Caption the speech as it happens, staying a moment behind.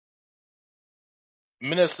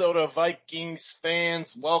Minnesota Vikings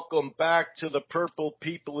fans, welcome back to the Purple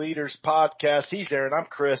People Eaters podcast. He's Aaron, I'm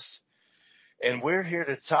Chris, and we're here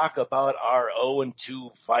to talk about our 0-2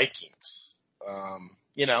 Vikings.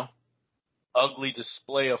 Ugly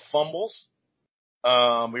display of fumbles.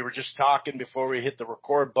 We were just talking before we hit the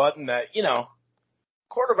record button that,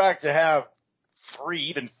 quarterback to have 3,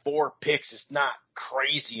 even 4 picks is not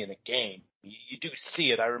crazy in a game. You do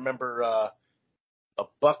see it. I remember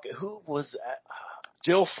who was that?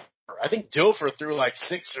 Dilfer. I think Dilfer threw like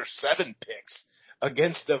 6 or 7 picks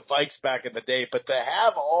against the Vikes back in the day. But to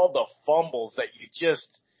have all the fumbles that you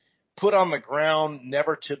just put on the ground,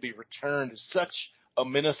 never to be returned, is such a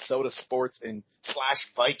Minnesota sports and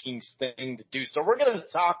 / Vikings thing to do. So we're going to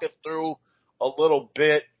talk it through a little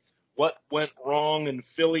bit. What went wrong in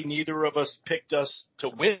Philly? Neither of us picked us to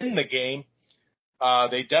win the game.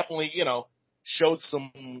 They definitely, showed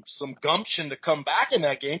some gumption to come back in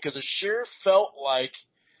that game because it sure felt like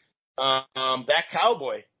that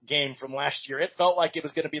Cowboy game from last year. It felt like it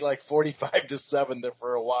was going to be like 45-7 there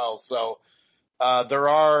for a while. So there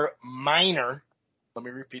are minor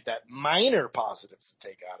positives to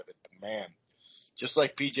take out of it. But man, just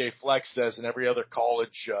like PJ Flex says and every other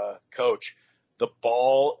college coach, the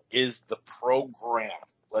ball is the program.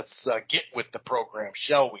 Let's get with the program,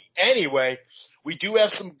 shall we? Anyway, we do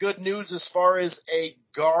have some good news as far as a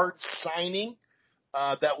guard signing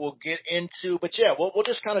that we'll get into. But, yeah, we'll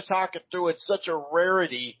just kind of talk it through. It's such a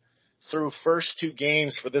rarity through first 2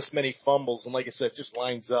 games for this many fumbles. And like I said, it just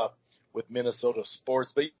lines up with Minnesota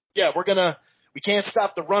sports. But, yeah, we can't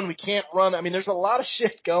stop the run. We can't run. I mean, there's a lot of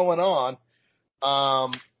shit going on.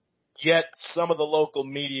 Yet some of the local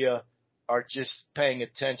media are just paying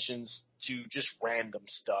attention to just random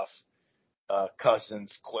stuff,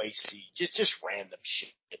 Cousins, Quasey, just random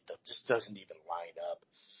shit that just doesn't even line up.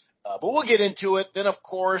 But we'll get into it. Then, of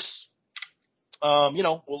course,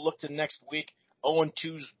 we'll look to next week.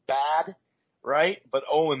 0-2's bad, right? But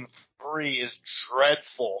 0-3 is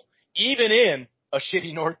dreadful. Even in a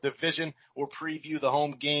shitty North Division, we'll preview the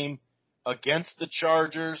home game against the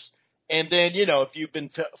Chargers. And then, if you've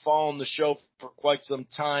been following the show for quite some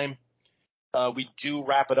time, we do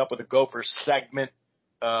wrap it up with a Gopher segment.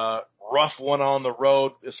 Rough one on the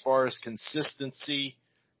road as far as consistency.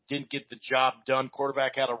 Didn't get the job done.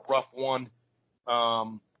 Quarterback had a rough one,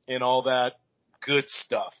 and all that good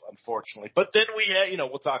stuff, unfortunately. But then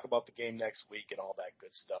we'll talk about the game next week and all that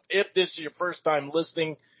good stuff. If this is your first time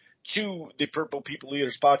listening to the Purple People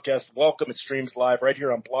Leaders podcast, welcome. It streams live right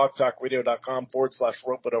here on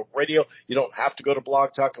blogtalkradio.com/Rope-A-Dope Radio. You don't have to go to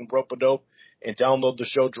Blog Talk and Rope-A-Dope and download the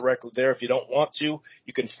show directly there. If you don't want to,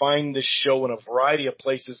 you can find this show in a variety of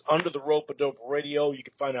places under the Rope-A-Dope Radio. You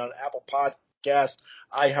can find it on Apple Podcasts,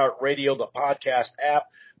 iHeartRadio, the podcast app,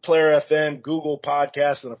 Player FM, Google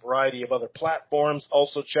Podcasts, and a variety of other platforms.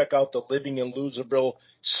 Also, check out the Living in Loserville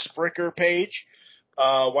Spricker page.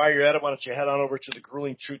 While you're at it, why don't you head on over to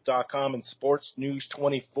thegruelingtruth.com and Sports News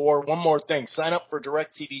 24. One more thing. Sign up for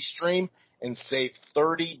DirecTV Stream and save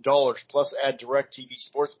 $30 plus add DirecTV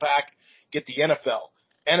Sports Pack. Get the NFL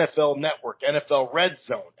Network, NFL Red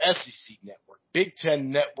Zone, SEC Network, Big Ten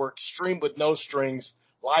Network, stream with no strings,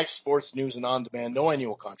 live sports news and on demand, no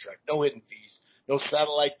annual contract, no hidden fees, no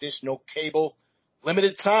satellite dish, no cable.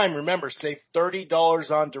 Limited time. Remember, save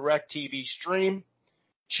 $30 on DirecTV Stream.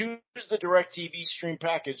 Choose the DirecTV Stream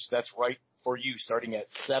package that's right for you, starting at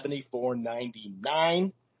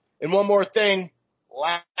 $74.99. And one more thing,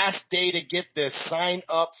 last day to get this. Sign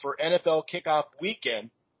up for NFL Kickoff Weekend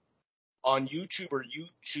on YouTube or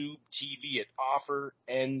YouTube TV. It offer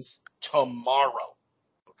ends tomorrow.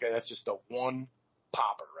 Okay, that's just a one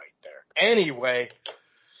popper right there. Anyway,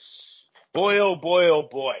 boy, oh boy, oh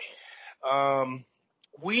boy.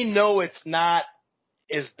 We know it's not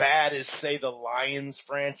as bad as, say, the Lions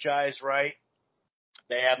franchise, right?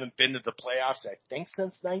 They haven't been to the playoffs, I think,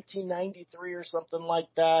 since 1993 or something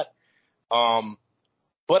like that.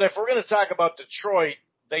 But if we're going to talk about Detroit,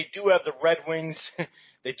 they do have the Red Wings,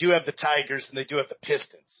 they do have the Tigers, and they do have the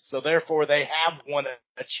Pistons. So, therefore, they have won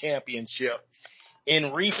a championship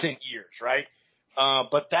in recent years, right?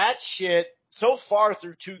 But that shit, so far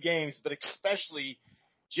through 2 games, but especially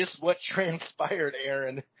just what transpired,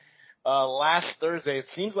 Aaron, last Thursday, it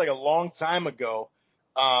seems like a long time ago,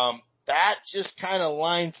 that just kind of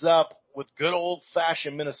lines up with good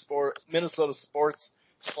old-fashioned Minnesota sports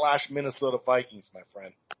 / Minnesota Vikings, my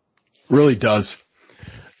friend. Really does.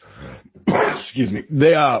 Excuse me.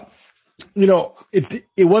 They,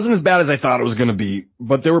 it wasn't as bad as I thought it was going to be,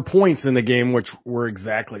 but there were points in the game which were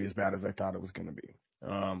exactly as bad as I thought it was going to be.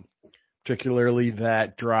 Particularly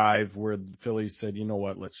that drive where the Phillies said, you know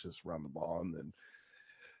what, let's just run the ball. And then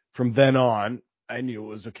from then on, I knew it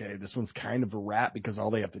was okay. This one's kind of a wrap because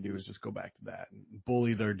all they have to do is just go back to that and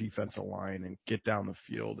bully their defensive line and get down the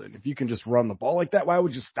field. And if you can just run the ball like that, why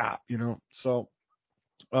would you stop? So,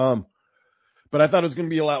 but I thought it was going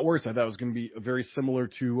to be a lot worse. I thought it was going to be very similar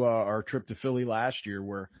to our trip to Philly last year,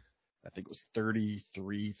 where I think it was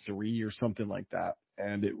 33-3 or something like that.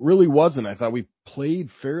 And it really wasn't. I thought we played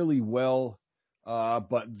fairly well,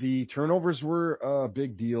 but the turnovers were a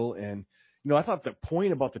big deal. And I thought the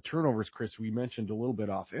point about the turnovers, Chris, we mentioned a little bit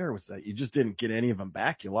off air, was that you just didn't get any of them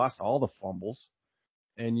back. You lost all the fumbles,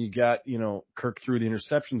 and you got, Kirk threw the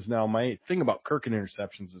interceptions. Now, my thing about Kirk and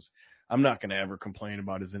interceptions is I'm not going to ever complain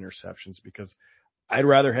about his interceptions because I'd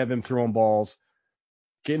rather have him throwing balls,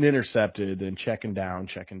 getting intercepted, than checking down.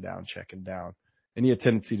 And he had a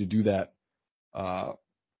tendency to do that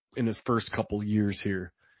in his first couple years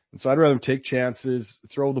here. And so I'd rather take chances,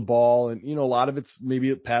 throw the ball, and, a lot of it's maybe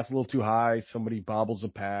it pass a little too high, somebody bobbles a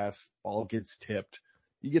pass, ball gets tipped.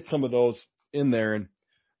 You get some of those in there.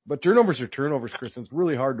 But turnovers are turnovers, Chris, and it's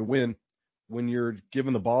really hard to win when you're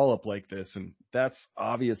giving the ball up like this, and that's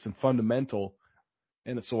obvious and fundamental.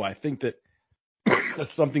 And so I think that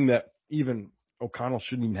that's something that even O'Connell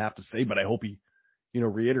shouldn't even have to say, but I hope he,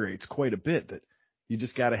 reiterates quite a bit, that you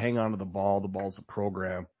just got to hang on to the ball. The ball's a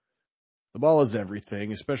program. The ball is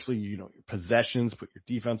everything, especially, your possessions, put your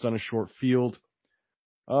defense on a short field.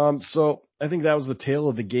 So I think that was the tale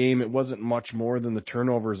of the game. It wasn't much more than the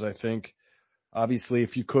turnovers, I think. Obviously,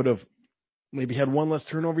 if you could have maybe had one less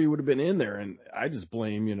turnover, you would have been in there. And I just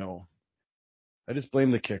blame,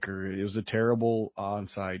 the kicker. It was a terrible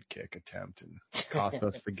onside kick attempt and cost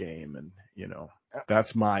us the game. And,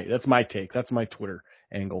 that's my take. That's my Twitter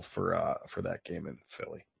angle for that game in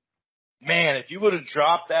Philly. Man, if you would have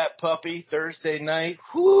dropped that puppy Thursday night,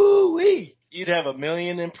 whoo-wee, you'd have 1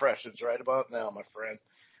 million impressions right about now, my friend.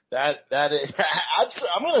 That is,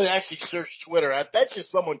 I'm going to actually search Twitter. I bet you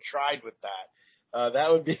someone tried with that.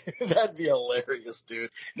 That'd be hilarious,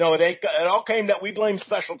 dude. No, it all came that we blame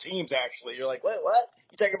special teams. Actually, you're like, what?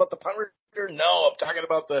 You talking about the punt return? No, I'm talking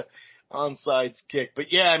about the onside kick.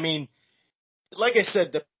 But yeah, I mean, like I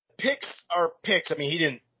said, the picks are picks. I mean, he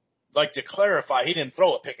didn't. Like to clarify, he didn't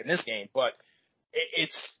throw a pick in this game, but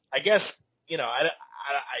it's, I guess, he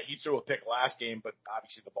threw a pick last game, but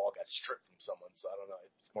obviously the ball got stripped from someone, so I don't know.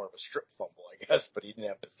 It's more of a strip fumble, I guess, but he didn't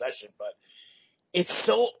have possession. But it's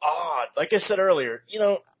so odd. Like I said earlier,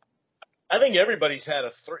 I think everybody's had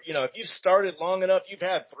if you've started long enough, you've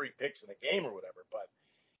had 3 picks in a game or whatever, but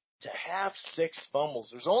to have 6 fumbles,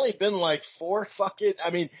 there's only been like 4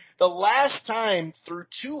 the last time through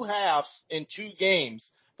 2 halves in 2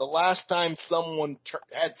 games, the last time someone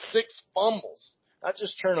had 6 fumbles, not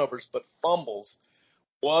just turnovers, but fumbles,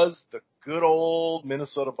 was the good old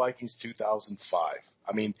Minnesota Vikings 2005.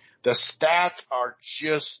 I mean, the stats are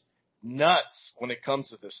just nuts when it comes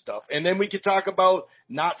to this stuff. And then we could talk about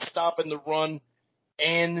not stopping the run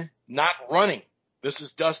and not running. This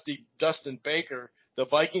is Dustin Baker. The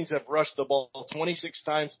Vikings have rushed the ball 26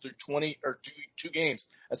 times through 2 games.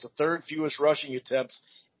 That's the 3rd fewest rushing attempts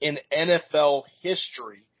in NFL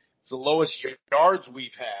history. It's the lowest yards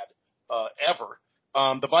we've had ever.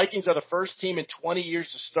 The Vikings are the first team in 20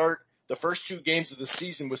 years to start the first 2 games of the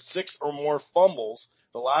season with 6 or more fumbles.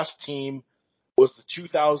 The last team was the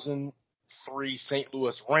 2003 St.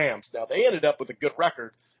 Louis Rams. Now, they ended up with a good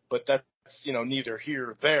record, but that's, neither here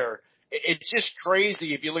nor there. It's just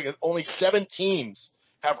crazy if you look at only 7 teams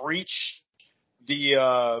have reached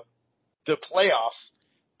the playoffs,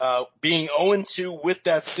 being 0-2 with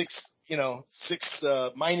that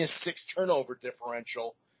minus 6 turnover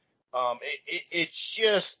differential. It's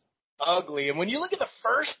just ugly. And when you look at the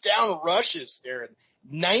first down rushes, Aaron,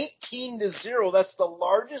 19-0, that's the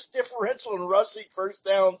largest differential in rushing first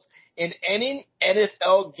downs in any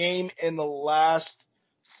NFL game in the last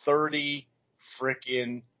 30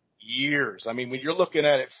 freaking years. I mean, when you're looking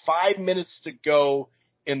at it, 5 minutes to go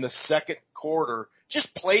in the second quarter,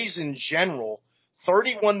 just plays in general,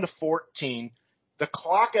 31-14. The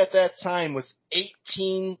clock at that time was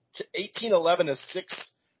 18-11 to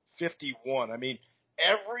 6:51. I mean,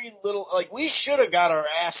 every little, we should have got our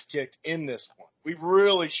ass kicked in this one. We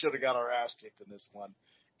really should have got our ass kicked in this one.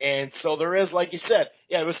 And so there is, like you said,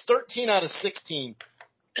 it was 13 out of 16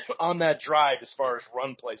 on that drive as far as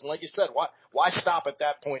run plays. And like you said, why stop at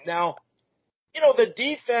that point? Now, the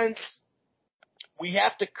defense, we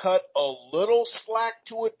have to cut a little slack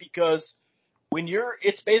to it because when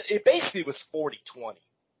it basically was 40-20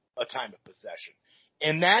 a time of possession.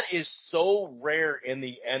 And that is so rare in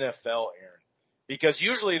the NFL, Aaron, because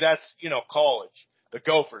usually that's, college, the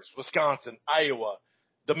Gophers, Wisconsin, Iowa,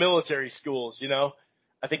 the military schools,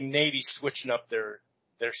 I think Navy's switching up their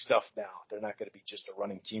their stuff now. They're not going to be just a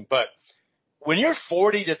running team. But when you're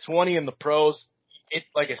 40-20 in the pros, it,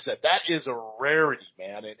 like I said, that is a rarity,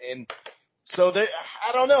 man. And so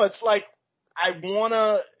I don't know. It's like I want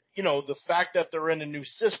to, the fact that they're in a new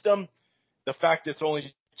system, the fact that it's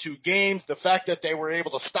only 2 games, the fact that they were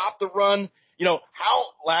able to stop the run,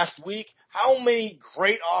 last week, how many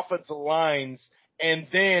great offensive lines and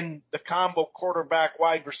then the combo quarterback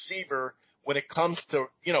wide receiver when it comes to,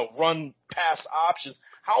 run pass options,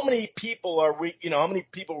 how many people are we going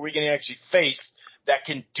to actually face that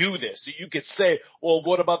can do this? So you could say, well,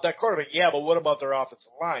 what about that quarterback? Yeah, but what about their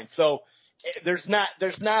offensive line? So there's not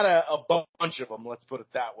a bunch of them, let's put it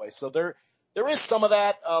that way. So there is some of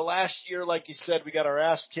that. Last year, like you said, we got our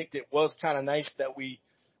ass kicked. It was kind of nice that we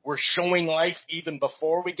were showing life even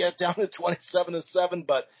before we get down to 27-7.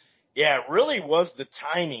 But yeah, it really was the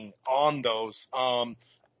timing on those.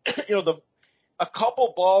 A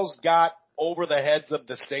couple balls got over the heads of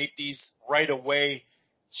the safeties right away.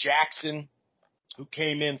 Jackson, who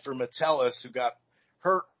came in for Metellus, who got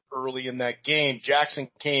hurt early in that game. Jackson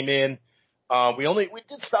came in. We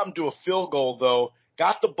did stop him to a field goal though.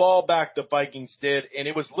 Got the ball back, the Vikings did, and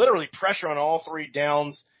it was literally pressure on all 3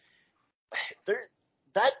 downs.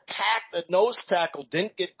 That nose tackle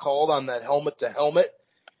didn't get called on that helmet to helmet.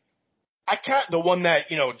 The one that,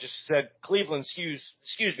 just said, Cleveland,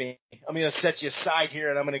 excuse me, I'm going to set you aside here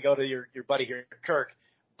and I'm going to go to your buddy here, Kirk.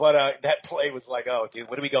 But that play was like, oh, dude,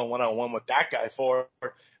 what are we going one-on-one with that guy for?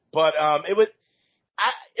 But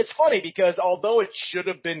it's funny because although it should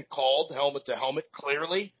have been called helmet to helmet,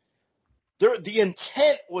 clearly, the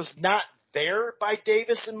intent was not there by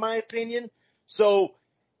Davis, in my opinion. So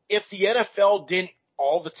if the NFL didn't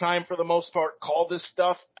all the time, for the most part, call this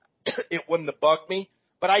stuff, it wouldn't have bugged me.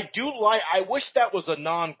 But I wish that was a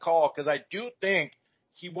non-call because I do think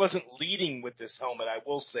he wasn't leading with this helmet. I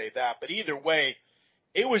will say that. But either way,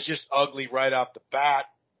 it was just ugly right off the bat.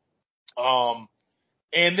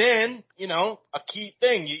 And then, a key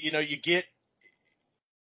thing,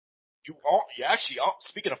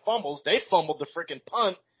 speaking of fumbles, they fumbled the freaking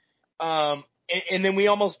punt. And then we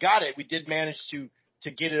almost got it. We did manage to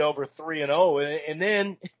get it over 3-0. And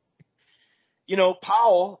then,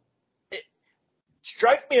 Powell,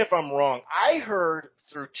 strike me if I'm wrong. I heard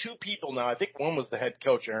through 2 people now, I think one was the head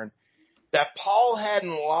coach, Aaron, that Powell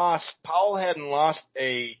hadn't lost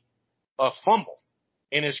a fumble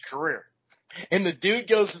in his career. And the dude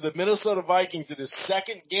goes to the Minnesota Vikings in his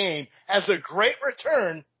 2nd game, has a great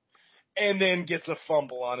return, and then gets a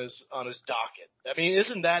fumble on his docket. I mean,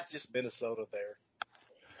 isn't that just Minnesota there?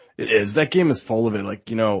 It is. That game is full of it. Like,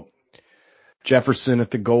 Jefferson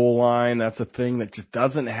at the goal line, that's a thing that just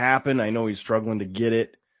doesn't happen. I know he's struggling to get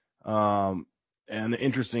it. And the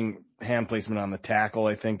interesting hand placement on the tackle,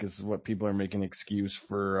 I think, is what people are making an excuse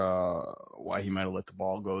for why he might have let the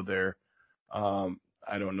ball go there.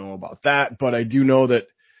 I don't know about that, but I do know that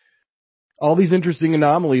all these interesting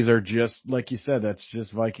anomalies are just, like you said, that's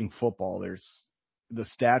just Viking football. There's the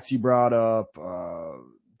stats you brought up,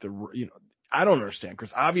 I don't understand,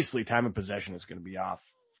 Chris. Obviously, time of possession is going to be off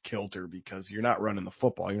kilter because you're not running the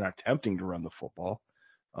football. You're not attempting to run the football,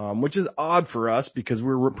 which is odd for us because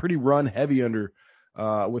we're pretty run heavy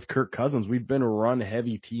with Kirk Cousins. We've been a run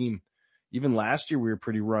heavy team. Even last year, we were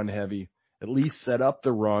pretty run heavy. At least set up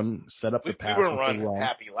the run, set up the pass. We weren't running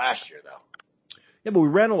happy last year, though. Yeah, but we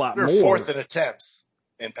ran a lot more. We were 4th in attempts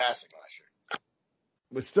in passing last year.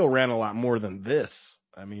 We still ran a lot more than this.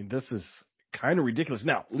 I mean, this is kind of ridiculous.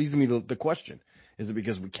 Now, leads me to the question. Is it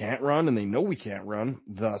because we can't run and they know we can't run,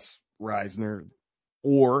 thus Risner?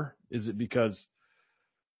 Or is it because,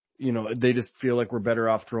 they just feel like we're better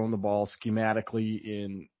off throwing the ball schematically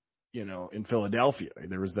in Philadelphia?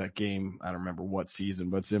 There was that game, I don't remember what season,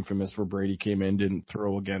 but it's infamous, where Brady came in, didn't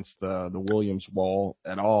throw against the Williams wall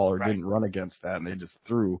at all, or didn't run against that, and they just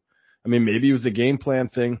threw. I mean, maybe it was a game plan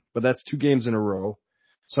thing, but that's 2 games in a row.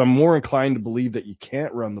 So I'm more inclined to believe that you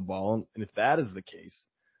can't run the ball. And if that is the case,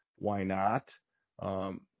 why not?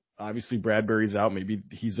 Obviously Bradbury's out. Maybe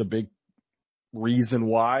he's a big reason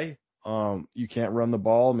why you can't run the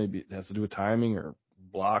ball. Maybe it has to do with timing or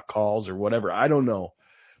block calls or whatever. I don't know,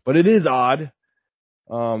 but it is odd.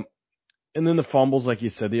 And then the fumbles, like you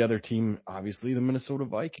said, the other team, obviously the Minnesota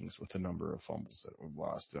Vikings, with a number of fumbles that we've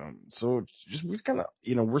lost. So it's just, we've kind of,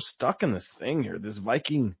 we're stuck in this thing here. This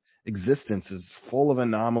Viking existence is full of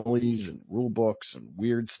anomalies and rule books and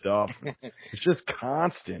weird stuff. It's just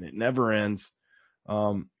constant. It never ends.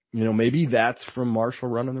 Maybe that's from Marshall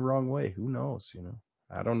running the wrong way. Who knows?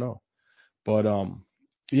 I don't know. But,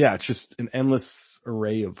 yeah, it's just an endless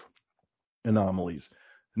array of anomalies.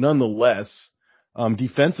 Nonetheless,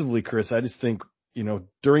 defensively, Chris, I just think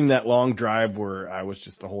during that long drive where I was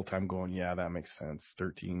just the whole time going, yeah, that makes sense.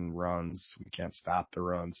 13 runs. We can't stop the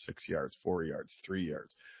run. 6 yards, 4 yards, 3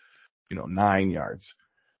 yards, 9 yards.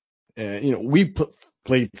 And, we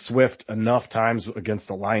played Swift enough times against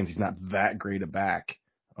the Lions. He's not that great a back.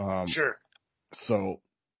 Sure. So,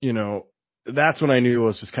 that's when I knew it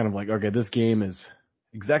was just kind of like, okay, this game is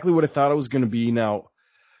exactly what I thought it was going to be. Now,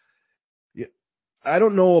 I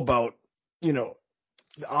don't know about,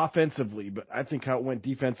 offensively, but I think how it went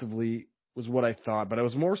defensively was what I thought. But I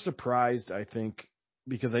was more surprised, I think,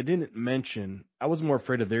 because I didn't mention, I was more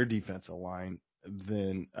afraid of their defensive line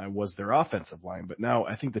than I was their offensive line. But now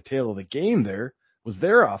I think the tail of the game there was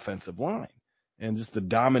their offensive line and just the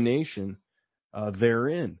domination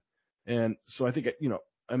therein. And so I think,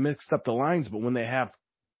 I mixed up the lines, but when they have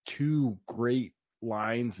two great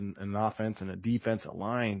lines and an offense and a defensive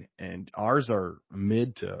line, and ours are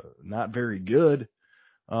mid to not very good,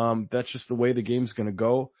 that's just the way the game's going to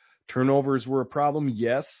go. Turnovers were a problem,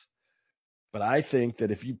 yes, but I think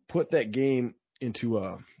that if you put that game into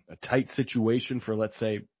a tight situation for, let's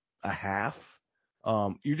say, a half,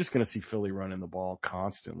 you're just going to see Philly running the ball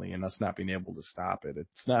constantly and us not being able to stop it.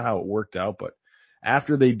 It's not how it worked out, but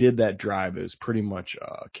after they did that drive, it was pretty much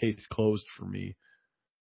case closed for me.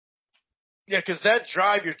 Yeah, because that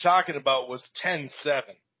drive you're talking about was 10-7.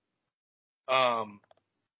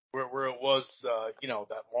 Where it was,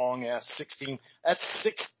 that long ass 16. That's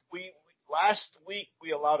six. Last week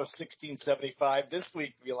we allowed a 16.75. This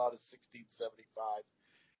week we allowed a 16.75,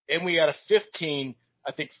 and we had a 15.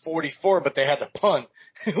 I think 44, but they had to punt,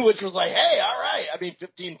 which was like, hey, all right. I mean,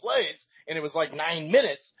 15 plays, and it was like 9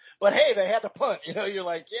 minutes. But hey, they had to punt. You're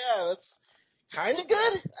like, yeah, that's kind of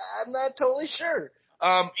good. I'm not totally sure.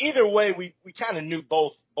 Either way, we kind of knew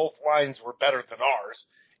both lines were better than ours,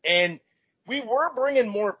 and we were bringing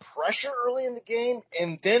more pressure early in the game,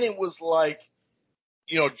 and then it was like,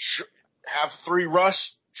 have 3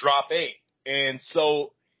 rush, drop 8. And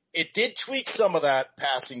so it did tweak some of that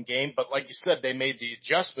passing game, but like you said, they made the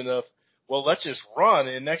adjustment of, well, let's just run.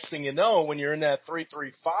 And next thing you know, when you're in that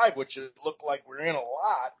 3-3-5, which it looked like we're in a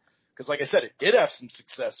lot, because like I said, it did have some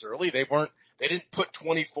success early. They didn't put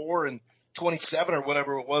 24 and 27 or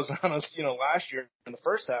whatever it was on us, last year in the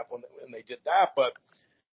first half when they did that, but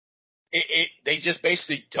they just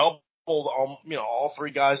basically doubled all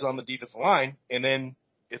 3 guys on the defensive line, and then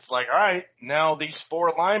it's like, all right, now these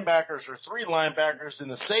 4 linebackers or 3 linebackers in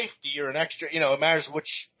the safety or an extra, it matters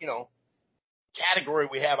which, category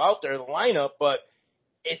we have out there, the lineup, but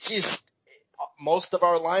it's just most of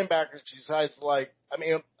our linebackers besides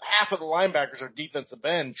half of the linebackers are defensive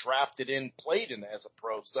end drafted in, played in as a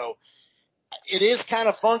pro. So it is kind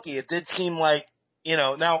of funky. It did seem like,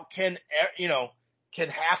 now can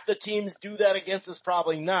half the teams do that against us?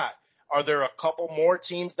 Probably not. Are there a couple more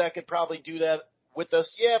teams that could probably do that with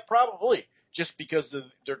us? Yeah, probably, just because of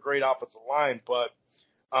their great offensive line. But,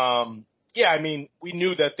 we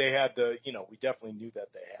knew that they had we definitely knew that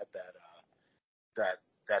they had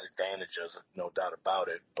that advantage, as no doubt about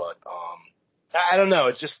it. But I don't know.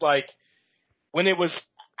 It's just like when it was,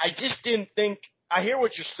 I just didn't think, I hear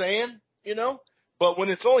what you're saying, but when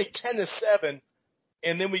it's only 10-7,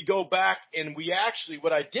 and then we go back and we actually,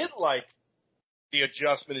 what I did like the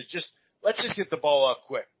adjustment is let's just get the ball out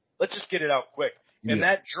quick. Let's just get it out quick. Yeah. And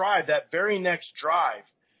that drive, that very next drive,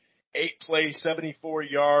 8 plays, 74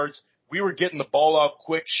 yards, we were getting the ball out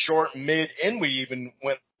quick, short, mid, and we even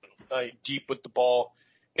went deep with the ball.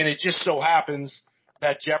 And it just so happens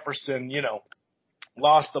that Jefferson,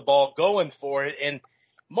 lost the ball going for it. And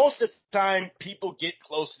most of the time, people get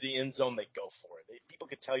close to the end zone, they go for it. People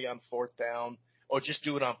could tell you on 4th down, or just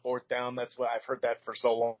do it on 4th down. That's what I've heard that for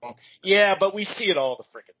so long. Yeah, but we see it all the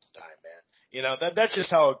freaking time, man. That's just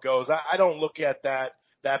how it goes. I don't look at that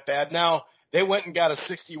bad. Now, they went and got a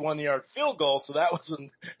 61-yard field goal, so that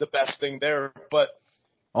wasn't the best thing there. But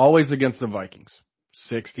always against the Vikings.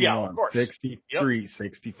 61, yeah, 63,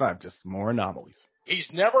 65, just more anomalies. He's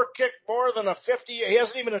never kicked more than a 50. He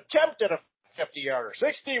hasn't even attempted a 50-yarder.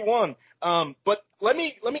 61. But let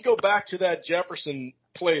me go back to that Jefferson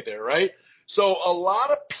play there, right? So a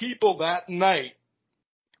lot of people that night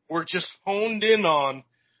were just honed in on,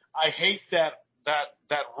 I hate that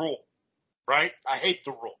rule, right? I hate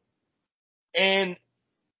the rule. And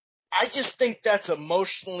I just think that's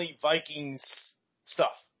emotionally Vikings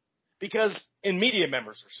stuff, because media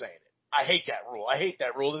members are saying it. I hate that rule. I hate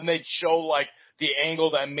that rule. Then they'd show like the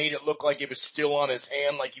angle that made it look like it was still on his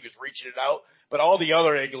hand, like he was reaching it out. But all the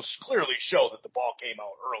other angles clearly show that the ball came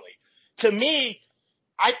out early. To me,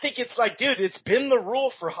 I think it's like, dude, it's been the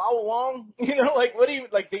rule for how long?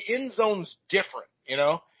 The end zone's different,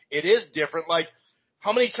 It is different. Like,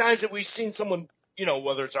 how many times have we seen someone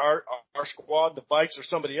whether it's our squad, the Vikes, or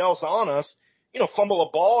somebody else on us, fumble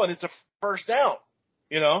a ball and it's a first down,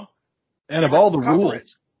 And of all the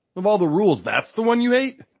rules, that's the one you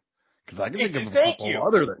hate? Because I can think of a couple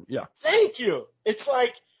other than, yeah. Thank you. It's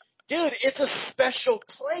like, dude, it's a special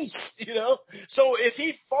place, So if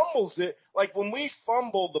he fumbles it, like when we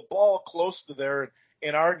fumble the ball close to there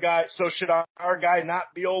and our guy, so should our guy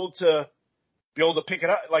not be able to pick it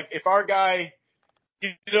up? Like if our guy,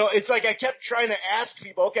 it's like I kept trying to ask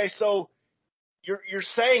people, okay, so you're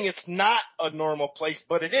saying it's not a normal place,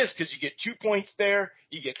 but it is because you get 2 points there,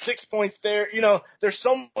 you get 6 points there. There's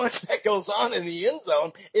so much that goes on in the end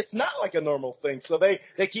zone. It's not like a normal thing. So they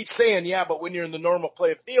keep saying, yeah, but when you're in the normal play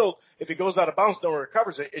of field, if it goes out of bounds, no one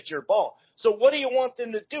recovers it. It's your ball. So what do you want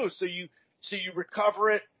them to do? So you recover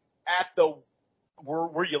it at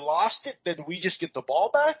where you lost it, then we just get the ball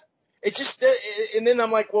back. And then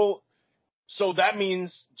I'm like, well, so that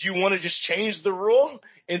means, do you want to just change the rule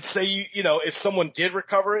and say, if someone did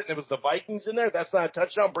recover it and it was the Vikings in there, that's not a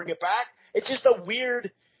touchdown, bring it back? It's just a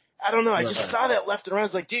weird, I don't know. I just saw that left and right. I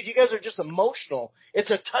was like, dude, you guys are just emotional.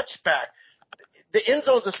 It's a touchback. The end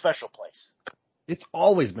zone's a special place. It's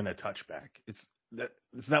always been a touchback. It's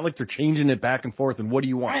not like they're changing it back and forth. And what do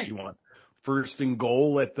you want? Right. You want first and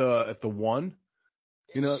goal at the one?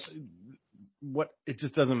 It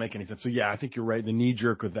just doesn't make any sense. So yeah, I think you're right. The knee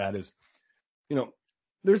jerk with that is,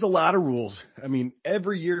 there's a lot of rules. I mean,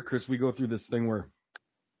 every year, Chris, we go through this thing where,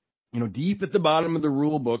 deep at the bottom of the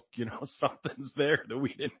rule book, something's there that we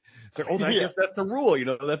didn't say, I guess that's the rule.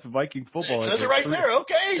 That's Viking football. It says it right there.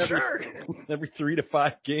 Okay, sure. Every 3 to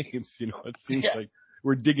 5 games, it seems like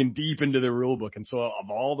we're digging deep into the rule book. And so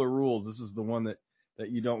of all the rules, this is the one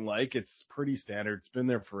that you don't like. It's pretty standard. It's been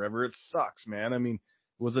there forever. It sucks, man. I mean,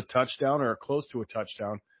 it was a touchdown or close to a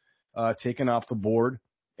touchdown taken off the board.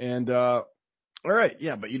 And, all right,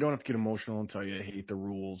 yeah, but you don't have to get emotional and tell you hate the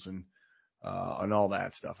rules and all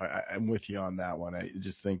that stuff. I'm with you on that one. I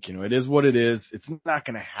just think, it is what it is. It's not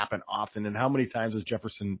going to happen often. And how many times has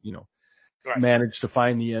Jefferson, managed to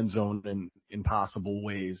find the end zone in impossible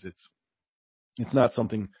ways? It's not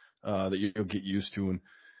something that you'll get used to. And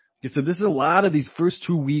like I said, this is a lot of these first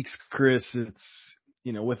 2 weeks, Chris. It's,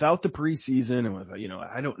 without the preseason and with,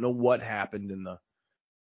 I don't know what happened in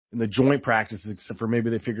the joint practices, except for maybe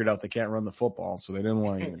they figured out they can't run the football, so they didn't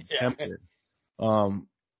want to even attempt it.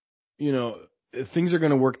 Things are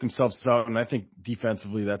going to work themselves out, and I think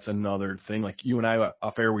defensively that's another thing. Like you and I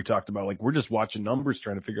off air, we talked about, like, we're just watching numbers,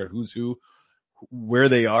 trying to figure out who's who, where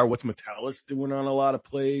they are, what's Metellus doing on a lot of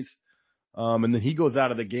plays. And then he goes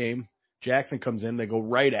out of the game. Jackson comes in, they go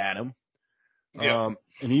right at him. And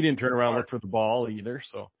he didn't turn around and look for the ball either,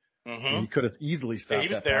 so he could have easily stopped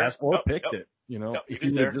that pass or picked it. If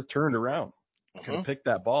he would have just turned around, could have picked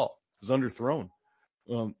that ball. It was underthrown.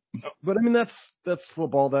 But I mean, that's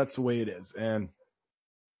football. That's the way it is. And,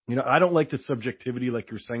 I don't like the subjectivity, like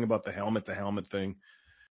you're saying about the helmet thing.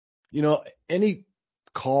 Any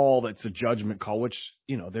call that's a judgment call, which,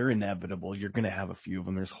 they're inevitable. You're going to have a few of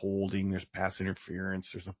them. There's holding, there's pass interference.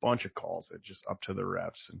 There's a bunch of calls that just up to the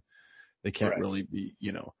refs, and they can't really be,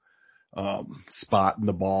 spotting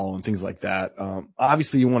the ball and things like that.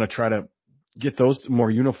 Obviously you want to try to get those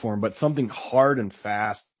more uniform, but something hard and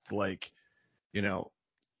fast, like,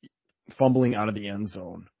 fumbling out of the end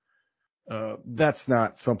zone. That's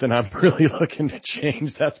not something I'm really looking to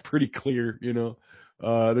change. That's pretty clear,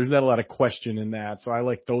 there's not a lot of question in that. So I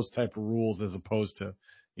like those type of rules as opposed to,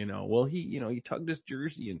 he tugged his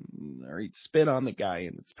jersey or he spit on the guy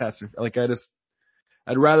and it's passive. Like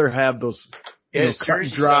I'd rather have those, cut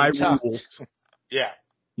and dry rules. Yeah.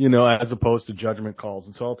 As opposed to judgment calls.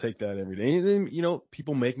 And so I'll take that every day. And then,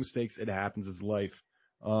 people make mistakes. It happens. It's life.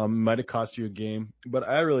 Might have cost you a game, but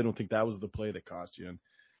I really don't think that was the play that cost you.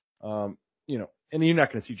 And, and you're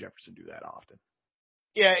not going to see Jefferson do that often.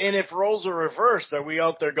 Yeah, and if roles are reversed, are we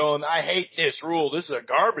out there going, I hate this rule, this is a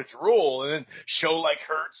garbage rule, and then show like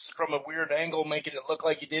Hurts from a weird angle, making it look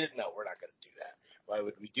like he did it? No, we're not going to do that. Why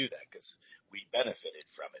would we do that? Because we benefited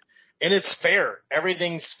from it. And it's fair.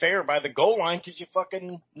 Everything's fair by the goal line because you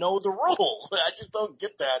fucking know the rule. I just don't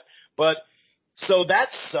get that. But so that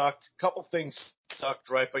sucked. A couple things sucked,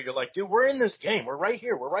 right? But you're like, dude, we're in this game. We're right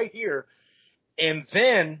here. We're right here. And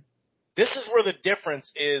then this is where the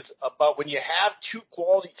difference is about when you have two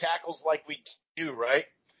quality tackles like we do, right?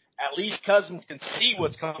 At least Cousins can see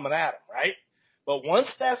what's coming at him, right? But once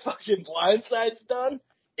that fucking blindside's done,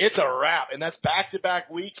 it's a wrap. And that's back-to-back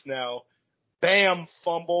weeks now. Bam,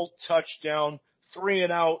 fumble, touchdown, 3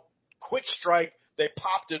 and out, quick strike. They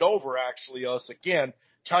popped it over, actually, us again.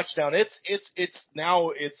 Touchdown.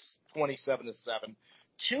 Now it's 27-7.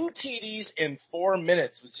 2 TDs in 4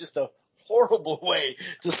 minutes. It was just a horrible way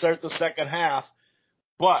to start the second half.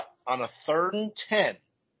 But on a 3rd and 10,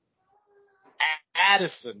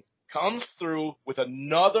 Addison comes through with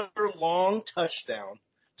another long touchdown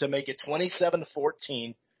to make it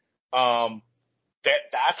 27-14.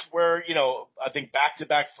 That's where, I think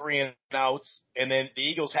back-to-back 3-and-outs, and then the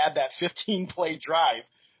Eagles had that 15-play drive.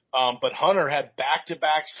 But Hunter had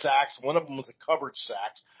back-to-back sacks. One of them was a coverage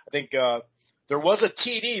sack. I think there was a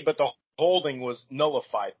TD, but the holding was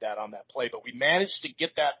nullified on that play. But we managed to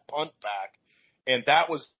get that punt back, and that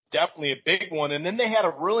was definitely a big one. And then they had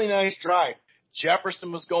a really nice drive.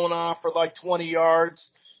 Jefferson was going off for like 20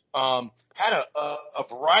 yards. Had a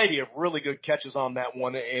variety of really good catches on that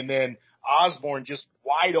one. And then Osborne just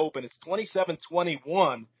wide open. It's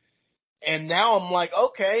 27-21. And now I'm like,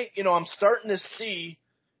 okay, I'm starting to see,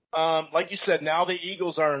 like you said, now the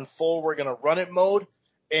Eagles are in full, we're going to run it mode.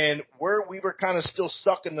 And where we were kind of still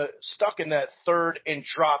stuck in that 3rd and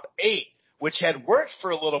drop 8, which had worked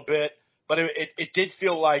for a little bit, but it did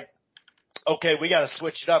feel like, okay, we got to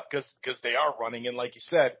switch it up because they are running. And like you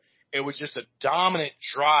said, it was just a dominant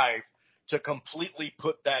drive to completely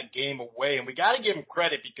put that game away. And we got to give them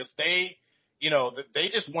credit because they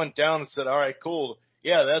just went down and said, all right, cool.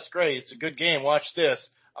 Yeah, that's great. It's a good game. Watch this.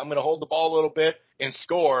 I'm going to hold the ball a little bit and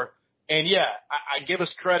score. And yeah, I give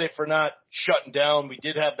us credit for not shutting down. We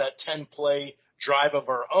did have that 10-play drive of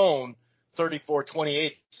our own,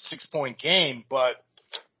 34-28, 6-point game. But,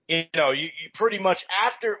 you pretty much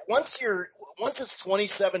once it's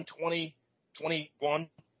 27-20, 21,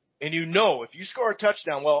 and if you score a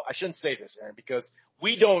touchdown, well, I shouldn't say this, Aaron, because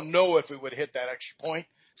we don't know if we would hit that extra point.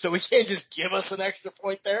 So we can't just give us an extra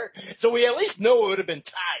point there. So we at least know it would have been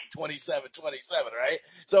tied 27-27, right?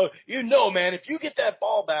 So, man, if you get that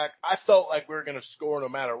ball back, I felt like we were going to score no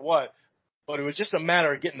matter what. But it was just a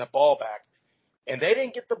matter of getting the ball back. And they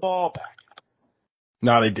didn't get the ball back.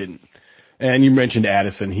 No, they didn't. And you mentioned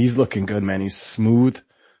Addison. He's looking good, man. He's smooth.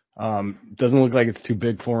 Doesn't look like it's too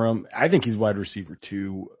big for him. I think he's wide receiver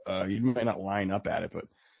too. He might not line up at it, but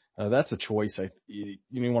that's a choice.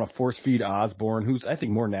 You want to force feed Osborne, who's I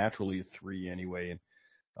think more naturally a 3 anyway.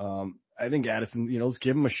 And I think Addison, let's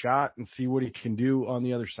give him a shot and see what he can do on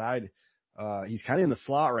the other side. He's kind of in the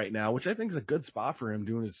slot right now, which I think is a good spot for him,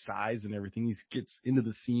 doing his size and everything. He gets into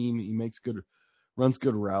the seam, he runs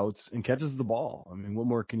good routes, and catches the ball. I mean, what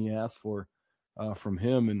more can you ask for from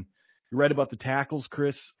him? And you're right about the tackles,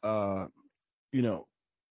 Chris. You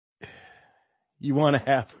want to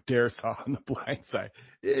have Darisaw on the blind side.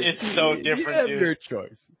 It's so different, you have dude. Your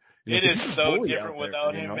choice. It is so different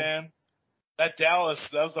without him, man. That was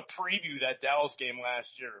a preview, that Dallas game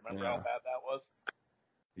last year. Remember how bad that was?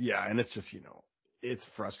 Yeah, and it's just, it's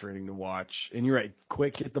frustrating to watch. And you're right,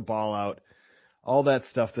 quick, hit the ball out. All that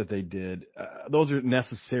stuff that they did, those are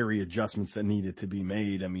necessary adjustments that needed to be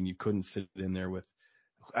made. I mean, you couldn't sit in there with,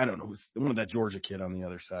 I don't know, one of that Georgia kid on the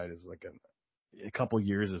other side is like a couple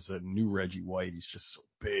years as a new Reggie White. He's just so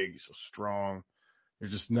big, he's so strong.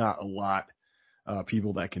 There's just not a lot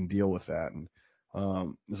people that can deal with that. And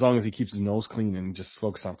as long as he keeps his nose clean and just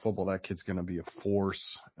focus on football, that kid's going to be a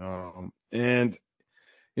force. And,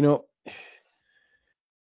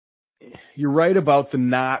 you're right about the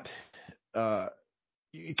not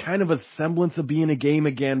kind of a semblance of being a game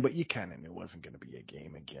again, but you kind of knew it wasn't going to be a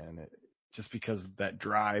game again. Just because that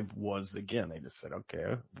drive was, again, they just said,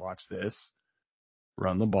 okay, watch this,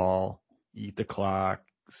 run the ball, eat the clock,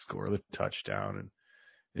 score the touchdown.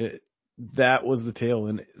 And that was the tail.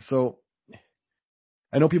 And so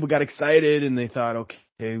I know people got excited and they thought, okay,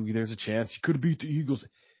 there's a chance you could have beat the Eagles.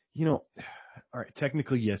 All right,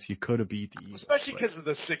 technically, yes, you could have beat the Eagles. Especially because of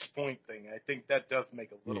the 6-point thing. I think that does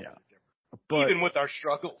make a little bit of difference. But, even with our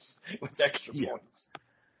struggles with extra points.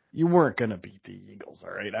 You weren't going to beat the Eagles,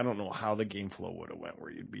 all right? I don't know how the game flow would have went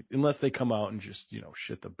where you'd beat, unless they come out and just,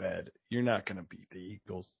 shit the bed. You're not going to beat the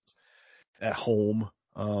Eagles at home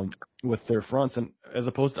with their fronts, and as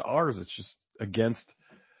opposed to ours, it's just against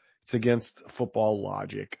football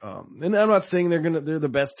logic. And I'm not saying they're the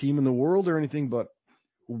best team in the world or anything, but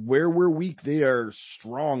where we're weak, they are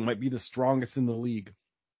strong, might be the strongest in the league,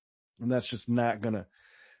 and that's just not going to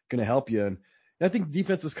help you. And I think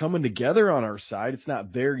defense is coming together on our side. It's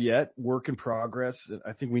not there yet, work in progress.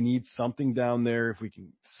 I think we need something down there. If we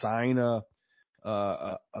can sign a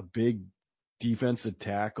big defensive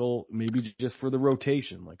tackle, maybe just for the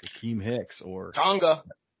rotation, like Akeem Hicks or Tonga.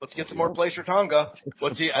 Let's get some more plays for Tonga.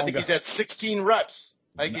 I think he's at 16 reps.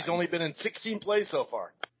 I think he's only been in 16 plays so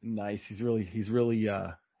far. Nice. He's really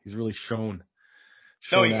shown.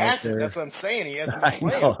 No, he hasn't. That's what I'm saying. He hasn't been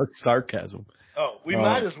playing. I know, it's sarcasm. Oh, we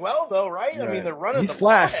might as well, though, right? I mean, they're running. He's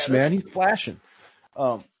flashed, man. He's flashing.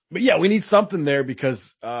 But yeah, we need something there because,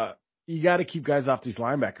 you got to keep guys off these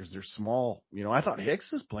linebackers. They're small. I thought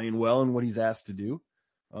Hicks is playing well in what he's asked to do.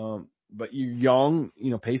 But you're young.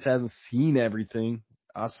 Pace hasn't seen everything.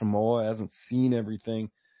 Asamoah hasn't seen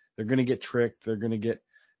everything. They're going to get tricked. They're going to get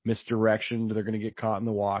misdirectioned. They're going to get caught in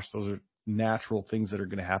the wash. Those are natural things that are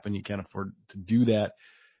going to happen. You can't afford to do that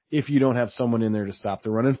if you don't have someone in there to stop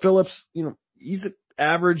the run. And Phillips, he's an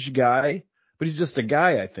average guy, but he's just a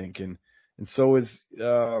guy, I think. And so is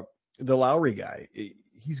the Lowry guy.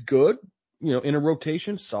 He's good, in a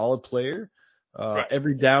rotation, solid player, Right.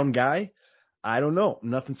 every down guy. I don't know.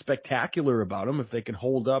 Nothing spectacular about him. If they can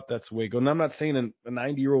hold up, that's the way it goes. And I'm not saying a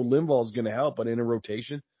 90-year-old Linval is going to help, but in a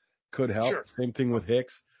rotation could help. Sure. Same thing with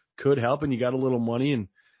Hicks. Could help, and you got a little money. And,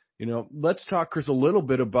 let's talk, Chris, a little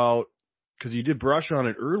bit about, because you did brush on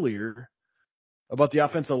it earlier, about the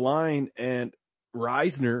offensive line and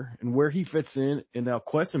Risner and where he fits in, and now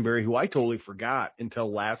Quessenberry, who I totally forgot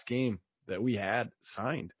until last game that we had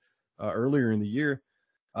signed earlier in the year.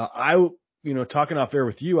 Talking off air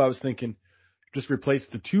with you, I was thinking, just replace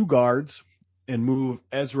the two guards and move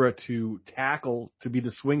Ezra to tackle, to be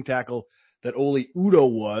the swing tackle that Oli Udo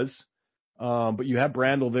was. But you have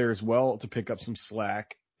Brandel there as well to pick up some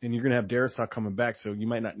slack, and you're going to have Darisaw coming back, so you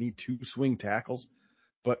might not need two swing tackles.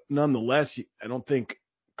 But nonetheless, I don't think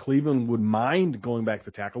Cleveland would mind going back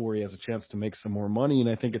to tackle where he has a chance to make some more money, and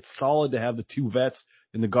I think it's solid to have the two vets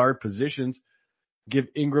in the guard positions, give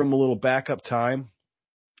Ingram a little backup time,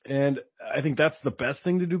 and I think that's the best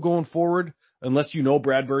thing to do going forward. Unless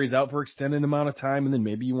Bradbury's out for extended amount of time, and then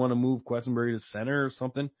maybe you want to move Quessenberry to center or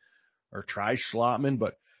something, or try Schlottman.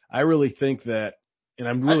 But I really think that, and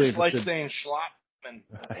I'm really I just like saying Schlottman.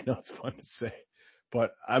 I know it's fun to say,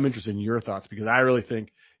 but I'm interested in your thoughts, because I really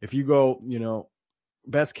think if you go,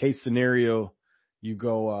 best case scenario, you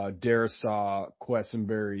go Darisaw,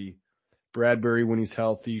 Quessenberry, Bradbury when he's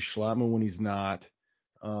healthy, Schlottman when he's not,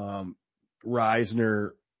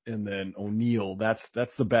 Risner, and then O'Neal. That's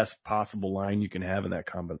the best possible line you can have in that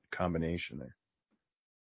combination there.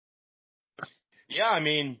 Yeah, I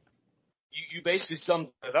mean, you basically summed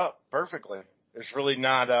it up perfectly. There's really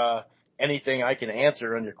not anything I can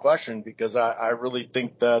answer on your question, because I really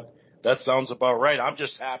think that sounds about right. I'm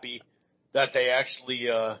just happy that they actually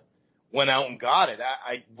went out and got it.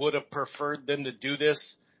 I would have preferred them to do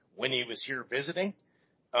this when he was here visiting,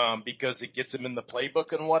 because it gets him in the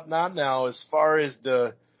playbook and whatnot. Now, as far as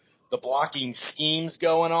the blocking schemes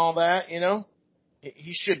go and all that,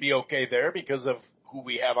 he should be okay there because of who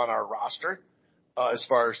we have on our roster, as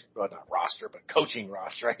far as, well, not roster, but coaching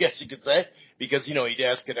roster, I guess you could say, because, he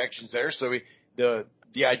has connections there. So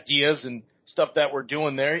the ideas and stuff that we're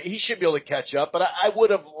doing there, he should be able to catch up. But I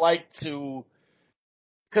would have liked to,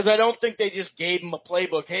 because I don't think they just gave him a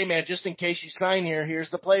playbook. Hey, man, just in case you sign here, here's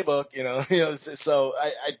the playbook, So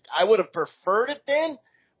I would have preferred it then,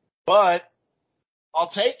 but I'll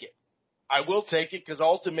take it. I will take it, because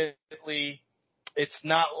ultimately it's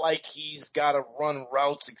not like he's got to run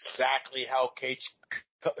routes exactly how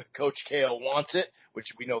Coach Kale wants it,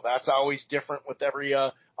 which we know that's always different with every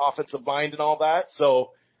offensive mind and all that.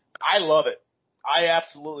 So I love it. I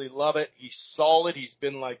absolutely love it. He's solid. He's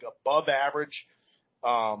been like above average,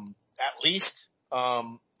 at least.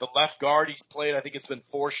 The left guard he's played, I think it's been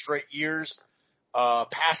 4 straight years.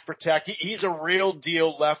 Pass protect. He's a real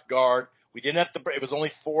deal left guard. We didn't have to, it was only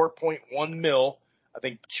 $4.1 million. I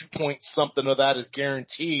think 2 point something of that is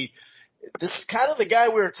guaranteed. This is kind of the guy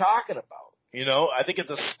we were talking about. I think it's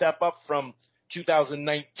a step up from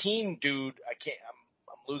 2019 dude.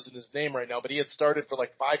 I'm losing his name right now, but he had started for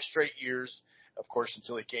like 5 straight years. Of course,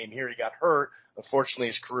 until he came here, he got hurt. Unfortunately,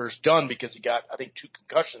 his career's done because he got, I think, 2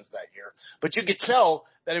 concussions that year. But you could tell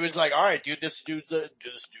that it was like, all right, dude, this dude's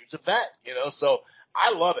a vet, So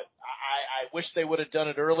I love it. I wish they would have done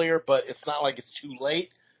it earlier, but it's not like it's too late,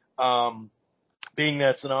 being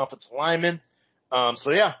that it's an offensive lineman.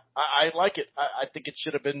 So yeah, I like it. I think it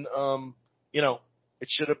should have been, it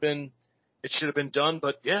should have been done,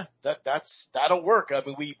 but yeah, that'll work. I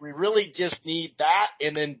mean, we really just need that,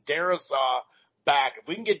 and then Darisaw back. If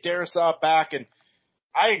we can get Darisaw back, and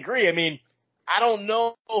I agree. I mean, I don't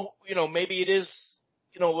know, maybe it is,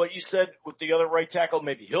 what you said with the other right tackle,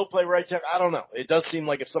 maybe he'll play right tackle. I don't know. It does seem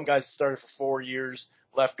like if some guys started for 4 years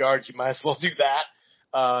left guard, you might as well do that.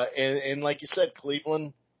 And like you said,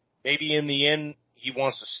 Cleveland, maybe in the end he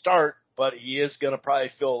wants to start, but he is going to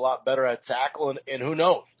probably feel a lot better at tackle, and who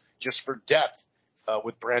knows, just for depth,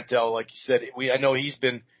 with Brandel, like you said, I know he's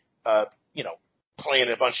been,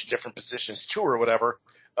 playing a bunch of different positions too or whatever,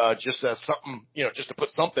 just as something, just to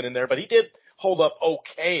put something in there, but he did hold up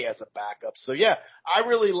okay as a backup. So yeah, I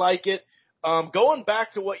really like it. Going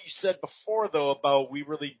back to what you said before, though, about we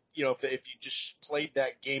really, if you just played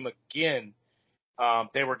that game again,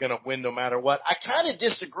 they were going to win no matter what. I kind of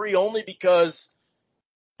disagree only because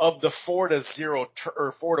of the 4-0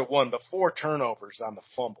 or 4-1, the 4 turnovers on the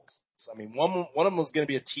fumbles. I mean, one of them was going to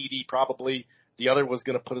be a TD probably. The other was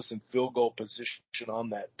going to put us in field goal position on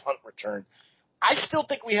that punt return. I still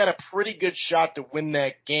think we had a pretty good shot to win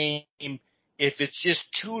that game if it's just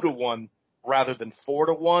 2-1 rather than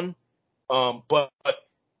 4-1. But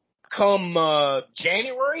come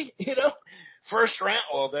January, first round.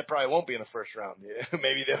 Well, that probably won't be in the first round.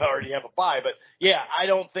 Maybe they'll already have a bye. But yeah, I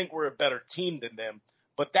don't think we're a better team than them.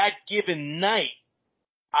 But that given night,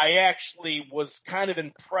 I actually was kind of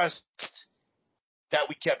impressed that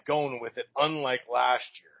we kept going with it, unlike last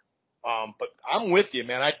year. But I'm with you,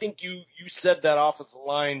 man. I think you said that offensive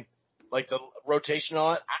line, like the rotation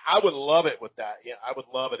on it. I would love it with that. Yeah, I would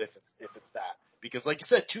love it if it's that. Because like you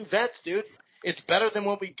said, 2 vets, dude. It's better than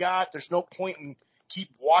what we got. There's no point in keep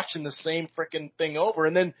watching the same freaking thing over.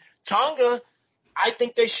 And then Tonga, I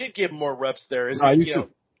think they should give him more reps there. Is he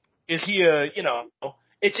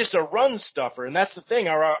it's just a run stuffer. And that's the thing.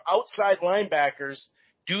 Our outside linebackers,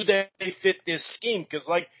 do they fit this scheme? Because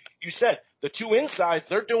like you said, the 2 insides,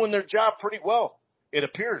 they're doing their job pretty well, it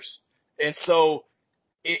appears. And so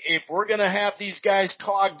if we're going to have these guys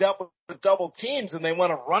clogged up with double teams and they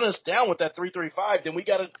want to run us down with that 3-3-5, then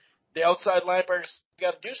the outside linebackers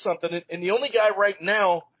got to do something. And the only guy right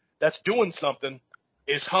now that's doing something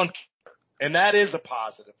is Hunter. And that is a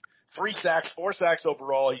positive. 3 sacks, 4 sacks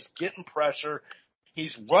overall. He's getting pressure.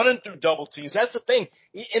 He's running through double teams. That's the thing.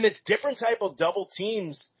 And it's different type of double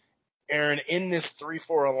teams, Aaron, in this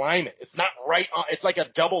 3-4 alignment. It's not right on. It's like a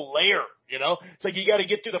double layer, It's like you got to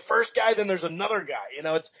get through the first guy, then there's another guy.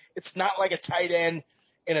 It's not like a tight end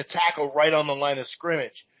and a tackle right on the line of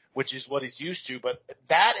scrimmage, which is what he's used to. But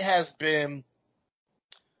that has been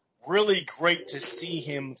really great to see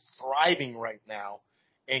him thriving right now.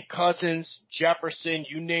 And Cousins, Jefferson,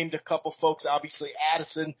 you named a couple folks, obviously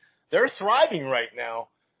Addison, they're thriving right now.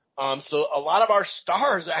 So a lot of our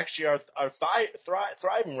stars actually are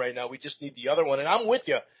thriving right now. We just need the other one. And I'm with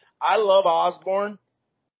you. I love Osborne,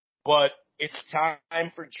 but it's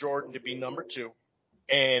time for Jordan to be number 2.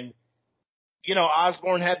 And,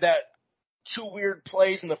 Osborne had that 2 weird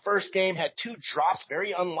plays in the first game, had 2 drops,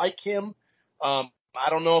 very unlike him. I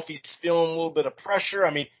don't know if he's feeling a little bit of pressure.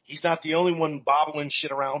 I mean, he's not the only one bobbling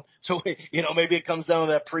shit around. So, maybe it comes down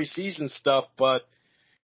to that preseason stuff. But,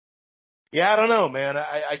 yeah, I don't know, man.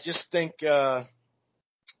 I just think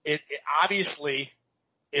it obviously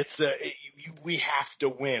we have to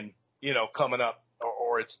win, coming up,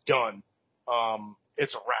 or it's done.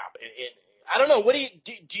 It's a wrap. I don't know. What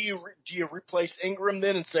do you replace Ingram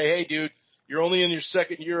then and say, hey, dude, you're only in your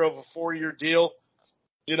second year of a 4-year deal.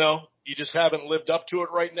 You just haven't lived up to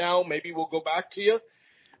it right now. Maybe we'll go back to you.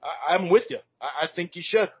 I'm with you. I think you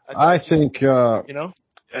should. I think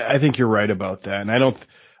you're right about that. And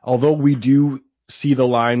although we do see the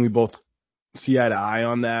line, we both see eye to eye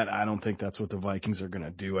on that. I don't think that's what the Vikings are going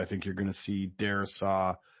to do. I think you're going to see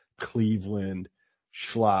Darisaw, Cleveland,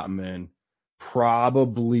 Schlottman,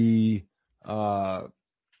 probably Risner,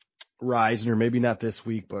 maybe not this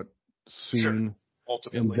week, but soon. Sure.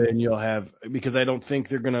 Ultimately. And then you'll have, because I don't think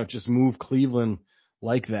they're going to just move Cleveland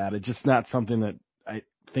like that. It's just not something that I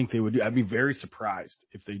think they would do. I'd be very surprised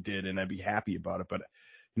if they did, and I'd be happy about it. But,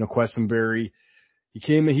 Questenberry,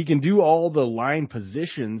 he can do all the line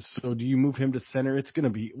positions. So do you move him to center?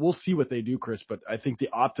 We'll see what they do, Chris, but I think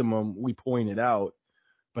the optimum we pointed out,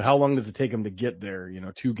 but how long does it take him to get there?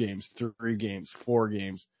 2 games, 3 games, 4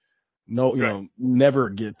 games. No, never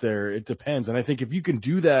get there. It depends. And I think if you can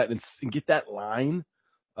do that and get that line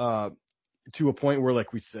to a point where,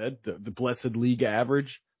 like we said, the blessed league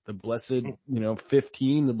average, the blessed,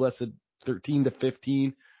 15, the blessed 13 to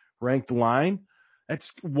 15 ranked line,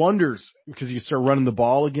 that's wonders because you start running the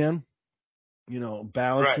ball again,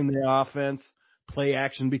 balancing the offense, play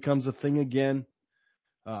action becomes a thing again.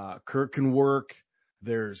 Kirk can work.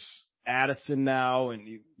 There's Addison now,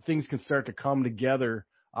 and things can start to come together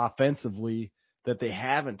offensively that they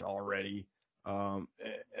haven't already. And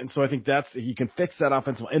so I think you can fix that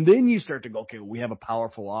offensive. And then you start to go, okay, we have a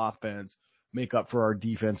powerful offense, make up for our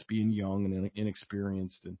defense being young and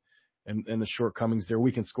inexperienced and the shortcomings there.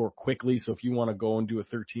 We can score quickly. So if you want to go and do a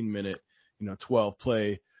 13-minute,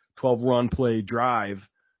 12 run play drive,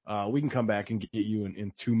 we can come back and get you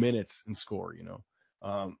in 2 minutes and score,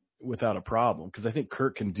 without a problem. Because I think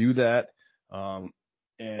Kirk can do that.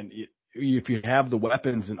 And if you have the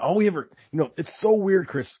weapons and all we ever, it's so weird,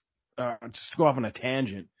 Chris, just to go off on a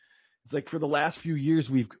tangent. It's like for the last few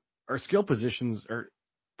years, our skill positions are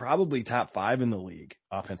probably top 5 in the league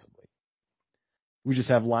offensively. We just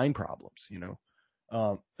have line problems,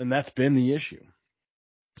 and that's been the issue.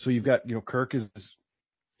 So you've got, Kirk is,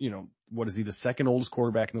 what is he, the second oldest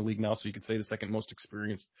quarterback in the league now? So you could say the second most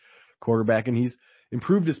experienced quarterback, and he's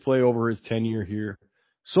improved his play over his tenure here,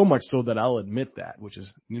 so much so that I'll admit that, which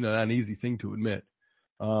is, not an easy thing to admit.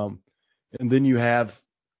 And then you have,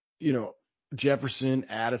 Jefferson,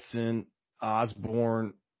 Addison,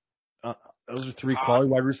 Osborne. Those are 3 quality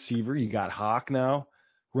wide receiver. You got Hawk now.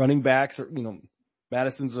 Running backs are,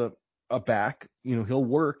 Madison's a back. He'll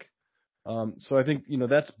work. So I think,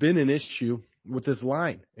 that's been an issue with this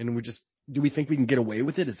line. And do we think we can get away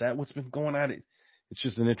with it? Is that what's been going on? It's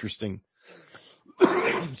just an interesting,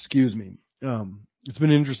 excuse me. It's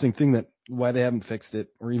been an interesting thing that why they haven't fixed it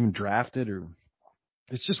or even drafted, or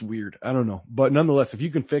it's just weird. I don't know. But nonetheless, if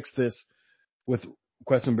you can fix this with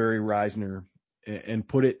Quessenberry, Risner, and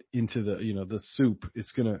put it into the, the soup,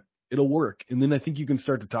 it'll work. And then I think you can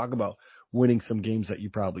start to talk about winning some games that you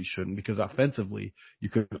probably shouldn't, because offensively you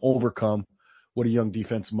can overcome what a young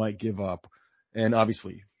defense might give up. And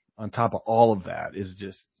obviously on top of all of that is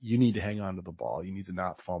just, you need to hang on to the ball. You need to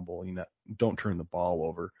not fumble. Don't turn the ball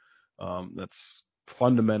over. That's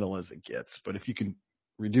fundamental as it gets. But if you can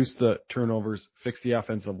reduce the turnovers, fix the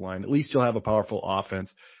offensive line, at least you'll have a powerful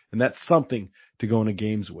offense. And that's something to go into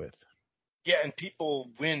games with. Yeah, and people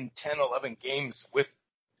win 10, 11 games with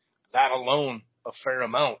that alone a fair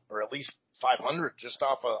amount, or at least 500 just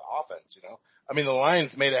off of offense, I mean, the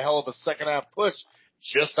Lions made a hell of a second half push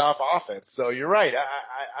just off offense. So you're right.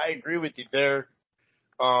 I agree with you there.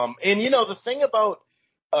 And, the thing about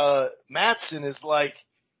Mattson is like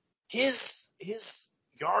his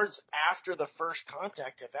yards after the first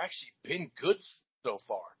contact have actually been good so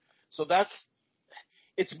far. So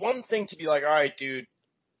it's one thing to be like, all right, dude,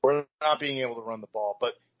 we're not being able to run the ball.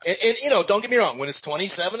 But, and don't get me wrong, when it's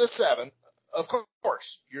 27-7, of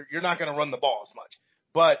course, you're not going to run the ball as much.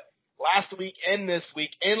 But last week and this week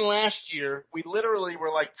and last year, we literally were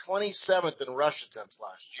like 27th in rush attempts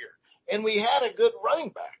last year. And we had a good running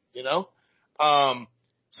back,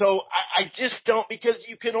 So I just don't, because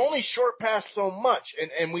you can only short pass so much. And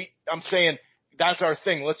I'm saying that's our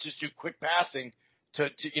thing. Let's just do quick passing to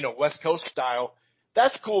West Coast style.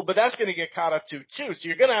 That's cool, but that's going to get caught up to too. So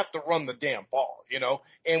you're going to have to run the damn ball,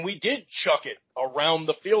 and we did chuck it around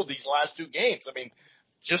the field these last 2 games. I mean,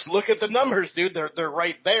 just look at the numbers, dude. They're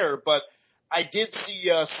right there. But I did see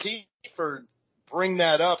Seaford bring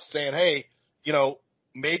that up, saying, hey,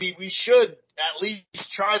 maybe we should at least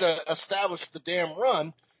try to establish the damn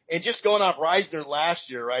run. And just going off Risner last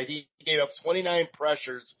year, right? He gave up 29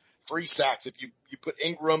 pressures, 3 sacks. If you put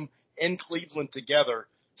Ingram and Cleveland together,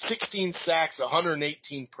 16 sacks,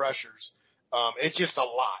 118 pressures. It's just a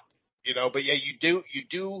lot, but yeah, you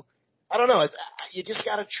do. I don't know. You just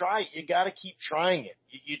got to try it. You got to keep trying it.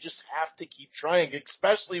 You just have to keep trying,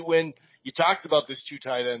 especially when you talked about this 2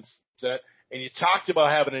 tight end set and you talked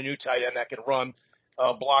about having a new tight end that can run,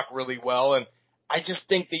 block really well. And I just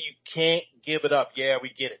think that you can't give it up. Yeah, we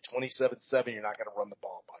get it. 27-7, you're not going to run the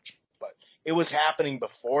ball a bunch, but it was happening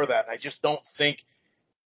before that. And I just don't think.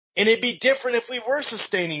 And it'd be different if we were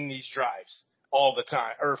sustaining these drives all the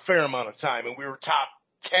time, or a fair amount of time, and we were top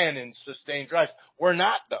 10 in sustained drives. We're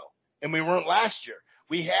not, though, and we weren't last year.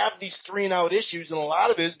 We have these 3-and-out issues, and a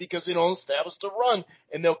lot of it is because we don't establish the run,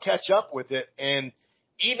 and they'll catch up with it. And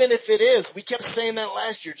even if it is, we kept saying that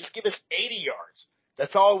last year, just give us 80 yards.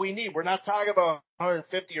 That's all we need. We're not talking about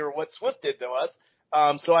 150 or what Swift did to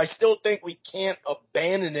us. So I still think we can't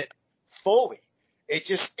abandon it fully. It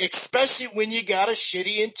just, especially when you got a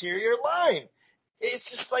shitty interior line, it's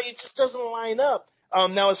just like, it just doesn't line up.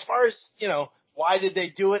 Now, as far as, why did they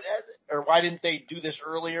do it, or why didn't they do this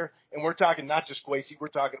earlier? And we're talking not just Kwesi, we're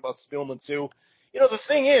talking about Spielman too. The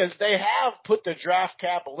thing is, they have put the draft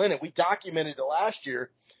capital in it. We documented it last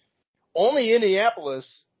year. Only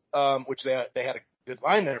Indianapolis, which they had a good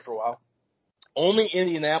line there for a while, only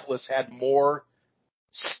Indianapolis had more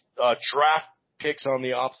draft picks on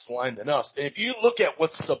the offensive line than us. And if you look at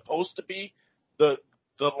what's supposed to be the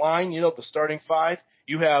line, the starting 5,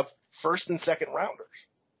 you have first and second rounders.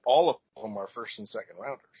 All of them are first and second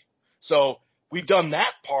rounders. So we've done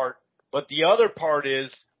that part, but the other part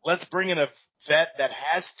is let's bring in a vet that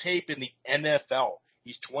has tape in the NFL.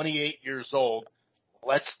 He's 28 years old.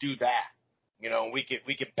 Let's do that. We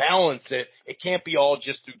can balance it. It can't be all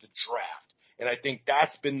just through the draft. And I think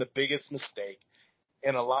that's been the biggest mistake.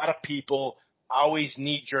 And a lot of people always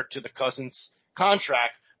knee-jerk to the Cousins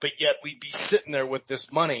contract, but yet we'd be sitting there with this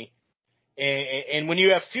money. And when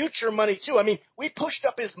you have future money, too, I mean, we pushed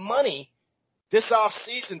up his money this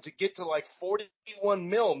offseason to get to like $41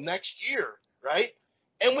 million next year, right?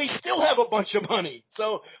 and we still have a bunch of money.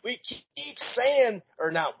 So we keep saying,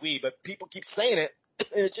 or not we, but people keep saying it,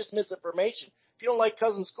 and it's just misinformation. If you don't like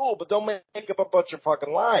Cousins, school, but don't make up a bunch of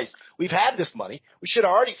fucking lies. We've had this money. We should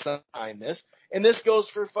have already signed this. And this goes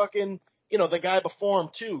for fucking, the guy before him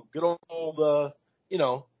too. Good old,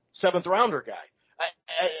 seventh rounder guy.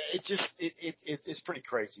 It's pretty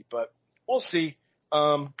crazy, but we'll see.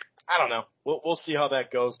 I don't know. We'll see how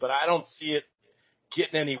that goes, but I don't see it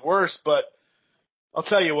getting any worse. But I'll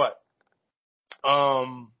tell you what.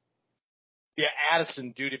 Yeah,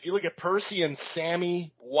 Addison, dude. If you look at Percy and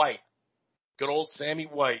Sammy White, good old Sammy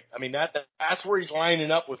White. I mean, that's where he's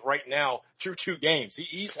lining up with right now through 2 games.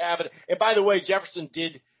 He's having. And by the way, Jefferson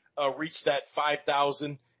did reach that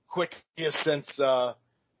 5,000 quickest since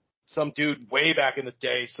some dude way back in the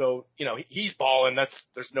day. So he's balling.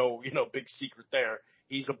 There's no big secret there.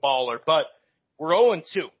 He's a baller. But we're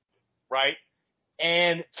 0-2, right?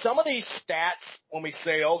 And some of these stats, when we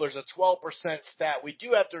say, there's a 12% stat, we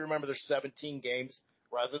do have to remember there's 17 games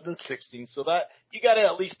rather than 16. So that you got to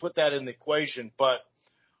at least put that in the equation. But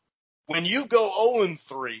when you go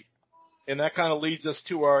 0-3, and that kind of leads us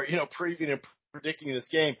to our, previewing and predicting this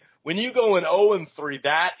game. When you go in 0-3,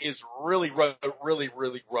 that is really rough, really,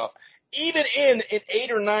 really rough. Even in an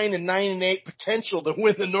 8 or 9 and 9 and 8 potential to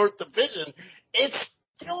win the North Division, it's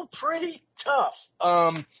still pretty tough.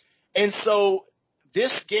 And so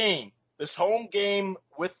this game, this home game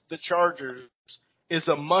with the Chargers, is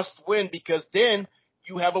a must-win because then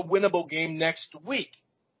you have a winnable game next week.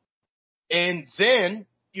 And then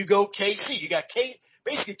you go KC. You got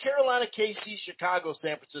basically Carolina, KC, Chicago,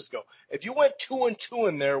 San Francisco. If you went 2-2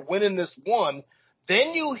 in there, winning this one,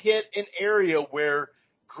 then you hit an area where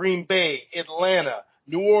Green Bay, Atlanta,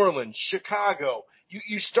 New Orleans, Chicago,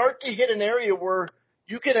 you start to hit an area where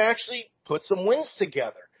you can actually put some wins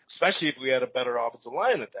together, especially if we had a better offensive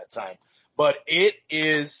line at that time. But it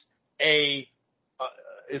is as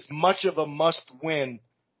much of a must-win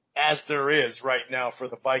as there is right now for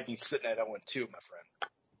the Vikings sitting at 0-2, my friend.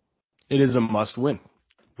 It is a must-win.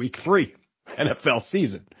 Week 3, NFL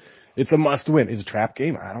season. It's a must-win. Is it a trap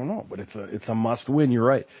game? I don't know, but it's a must-win. You're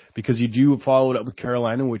right, because you do follow it up with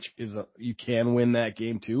Carolina, which is you can win that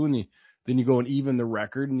game too, and then you go and even the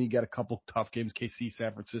record, and you got a couple tough games. KC,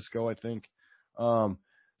 San Francisco, I think.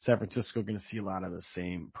 San Francisco going to see a lot of the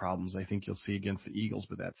same problems I think you'll see against the Eagles,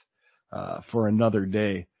 but that's for another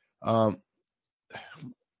day. I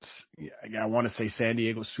want to say San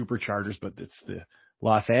Diego Superchargers, but it's the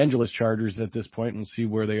Los Angeles Chargers at this point, and we'll see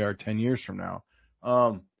where they are 10 years from now.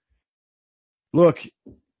 Look,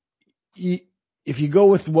 if you go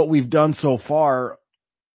with what we've done so far,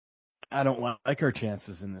 I don't like our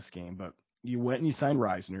chances in this game, but you went and you signed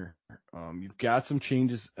Risner. You've got some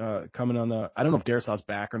changes coming on I don't know if Darisaw's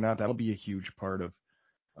back or not. That'll be a huge part of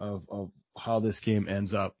how this game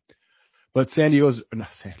ends up. But Los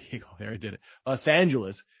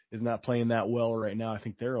Angeles is not playing that well right now. I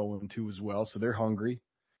think they're 0-2 as well, so they're hungry.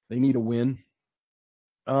 They need a win.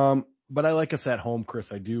 But I like us at home,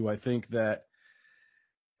 Chris. I do. I think that's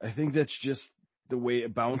just the way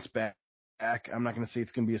it bounced back. I'm not going to say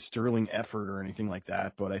it's going to be a sterling effort or anything like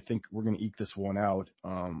that, but I think we're going to eke this one out.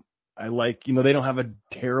 I like, they don't have a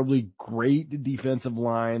terribly great defensive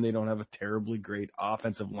line. They don't have a terribly great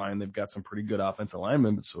offensive line. They've got some pretty good offensive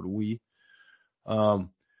linemen, but so do we.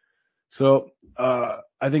 So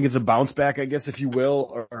I think it's a bounce back, I guess, if you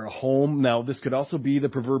will, or a home. Now, this could also be the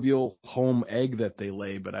proverbial home egg that they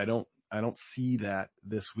lay, but I don't see that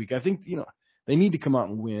this week. I think, they need to come out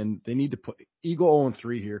and win. They need to go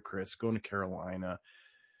 0-3 here, Chris, going to Carolina.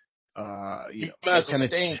 You might as well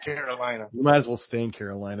stay in Carolina. You might as well stay in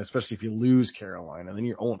Carolina, especially if you lose Carolina. Then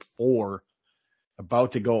you're 0-4,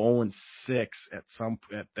 about to go 0-6 at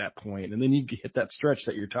that point, and then you hit that stretch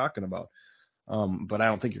that you're talking about. But I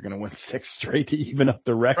don't think you're going to win 6 straight to even up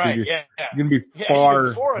the record. Right, you're going to be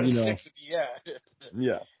far. 6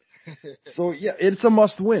 Yeah. So it's a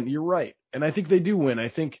must win. You're right, and I think they do win. I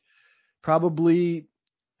think probably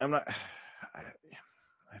I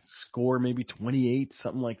score maybe 28,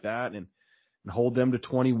 something like that, and hold them to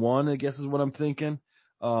 21. I guess is what I'm thinking.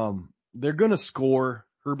 They're going to score.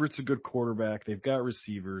 Herbert's a good quarterback. They've got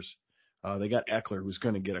receivers. They got Eckler, who's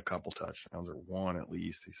going to get a couple touchdowns or one at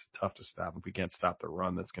least. He's tough to stop. If we can't stop the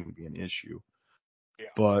run, that's going to be an issue. Yeah.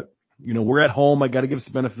 But we're at home. I got to give us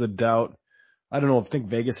the benefit of the doubt. I don't know. I think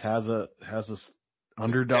Vegas has us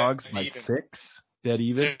underdogs by 6, dead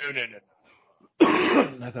even. No.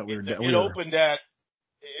 I thought we were. It opened at.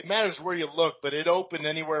 It matters where you look, but it opened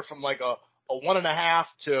anywhere from like a 1.5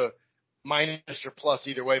 to minus or plus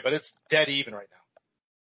either way. But it's dead even right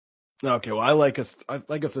now. Okay, well, I like us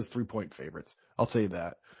as 3-point favorites. I'll say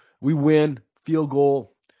that. We win field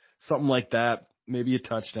goal, something like that, maybe a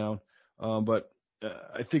touchdown. But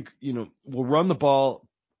I think, we'll run the ball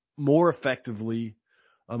more effectively.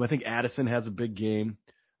 I think Addison has a big game.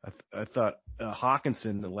 I thought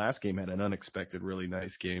Hawkinson the last game had an unexpected, really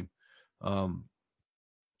nice game.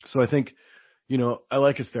 So I think, I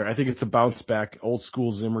like us there. I think it's a bounce back, old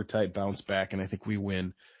school Zimmer type bounce back, and I think we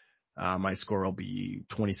win. My score will be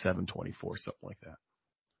 27-24, something like that.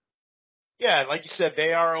 Yeah, like you said,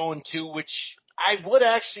 they are 0-2, which I would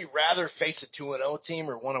actually rather face a 2-0 team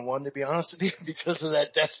or 1-1, to be honest with you, because of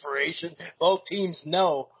that desperation. Both teams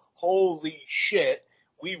know, holy shit,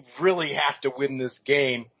 we really have to win this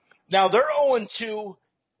game. Now, they're 0-2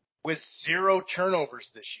 with 0 turnovers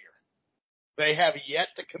this year. They have yet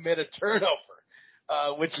to commit a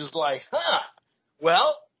turnover, which is like,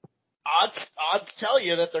 well, odds tell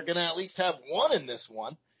you that they're going to at least have one in this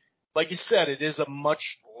one. Like you said, it is a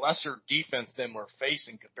much lesser defense than we're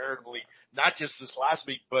facing comparatively, not just this last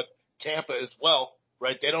week, but Tampa as well,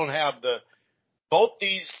 right? They don't have the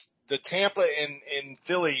Tampa and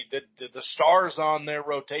Philly, the stars on their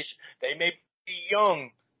rotation. They may be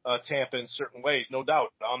young, Tampa in certain ways, no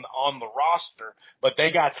doubt, on the roster, but they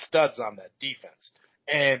got studs on that defense.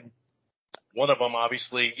 And one of them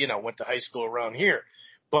obviously, went to high school around here.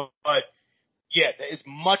 But yeah, it's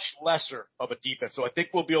much lesser of a defense. So I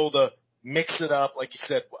think we'll be able to mix it up. Like you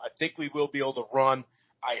said, I think we will be able to run.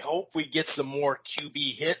 I hope we get some more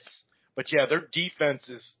QB hits. But yeah, their defense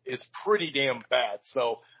is pretty damn bad.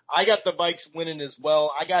 So I got the Vikes winning as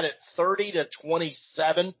well. I got it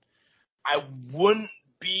 30-27. I wouldn't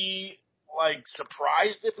be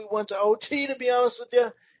surprised if we went to OT, to be honest with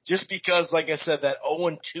you. Just because, like I said, that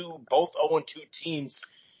 0-2, both 0-2 teams,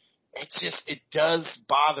 it does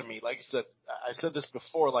bother me. Like I said this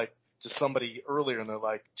before, to somebody earlier, and they're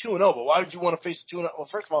like 2-0, but why would you want to face 2-0? Well,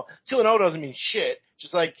 first of all, 2-0 doesn't mean shit.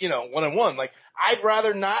 Just 1-1. I'd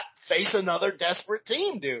rather not face another desperate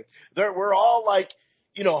team, dude. We're all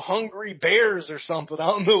hungry bears or something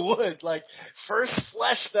out in the woods. First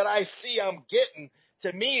flesh that I see, I'm getting.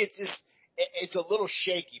 To me, it's a little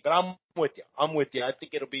shaky, but I'm with you. I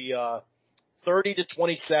think it'll be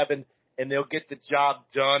 30-27. And they'll get the job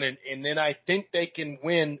done, and then I think they can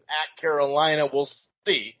win at Carolina. We'll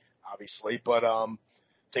see, obviously, but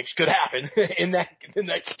things could happen in the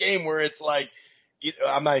next game where it's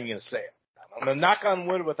I'm not even going to say it. I'm going to knock on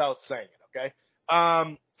wood without saying it, okay?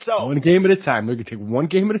 So one game at a time. We're going to take one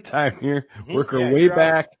game at a time here. Work our way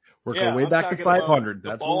back. Work our way back to 500.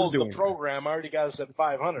 That's what we're doing. The program already got us at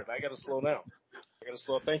 500. I got to slow down.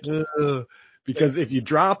 Thank you. Because if you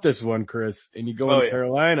drop this one, Chris, and you go to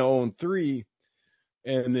Carolina 0-3,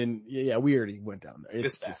 and then we already went down there.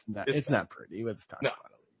 It's just not. It's not pretty. Let's talk about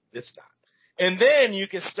it. It's not. And then you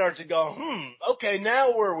can start to go, okay,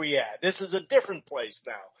 now where are we at? This is a different place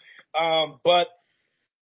now. But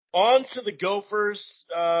on to the Gophers.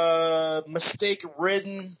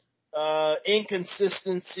 Mistake-ridden,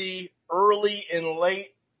 inconsistency, early and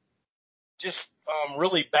late, just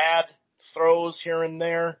really bad throws here and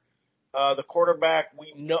there. The quarterback,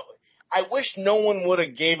 I wish no one would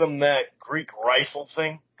have gave him that Greek rifle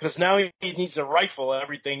thing, because now he needs to rifle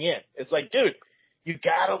everything in. It's dude, you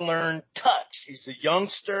got to learn touch. He's a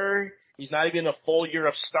youngster. He's not even a full year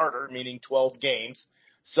of starter, meaning 12 games.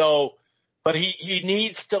 So, but he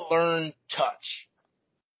needs to learn touch.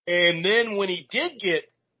 And then when he did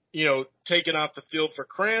get, taken off the field for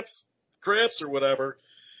cramps or whatever,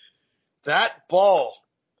 that ball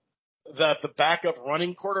that the backup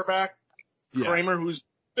running quarterback, Kramer, who's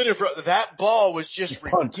been in front, that ball was just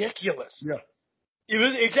ridiculous. Yeah. It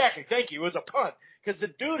was exactly. Thank you. It was a punt because the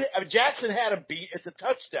dude Jackson had a beat. It's a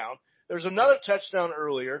touchdown. There's another touchdown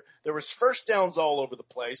earlier. There was first downs all over the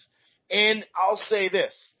place. And I'll say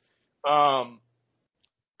this: the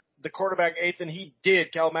quarterback Ethan, he did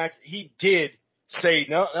say,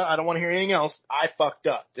 no, I don't want to hear anything else. I fucked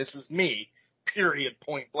up. This is me. Period.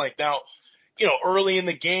 Point blank. Now, early in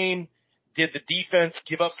the game, did the defense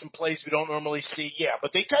give up some plays we don't normally see? Yeah,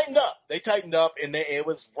 but they tightened up. And it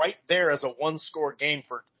was right there as a one-score game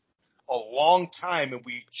for a long time, and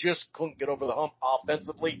we just couldn't get over the hump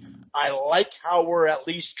offensively. I like how we're at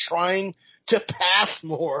least trying to pass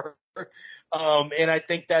more, and I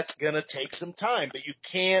think that's going to take some time. But you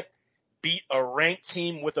can't beat a ranked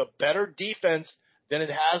team with a better defense than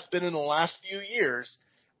it has been in the last few years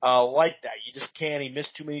like that. You just can't. He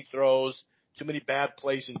missed too many throws. Too many bad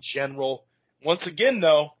plays in general. Once again,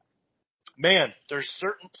 though, man, there's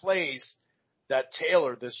certain plays that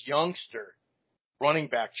Taylor, this youngster, running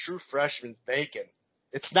back, true freshman, making.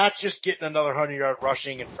 It's not just getting another 100-yard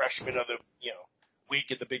rushing and freshman of the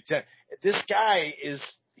week at the Big Ten. This guy is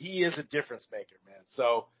a difference maker, man.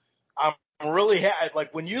 So I'm really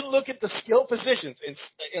like when you look at the skill positions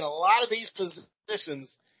in a lot of these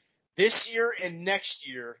positions this year and next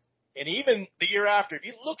year, and even the year after, if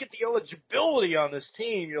you look at the eligibility on this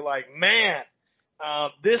team, you're like, man,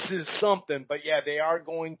 this is something. But yeah, they are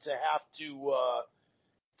going to have to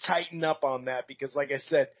tighten up on that because, like I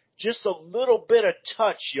said, just a little bit of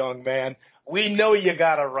touch, young man. We know you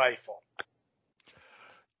got a rifle.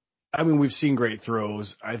 I mean, we've seen great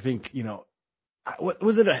throws. I think, what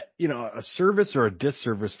was it a service or a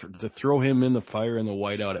disservice to throw him in the fire in the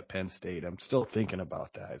whiteout at Penn State? I'm still thinking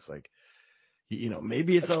about that. It's like,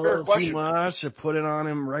 maybe it's a little too much to put it on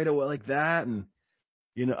him right away like that. And,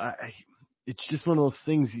 it's just one of those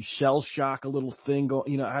things, shell shock, a little thing.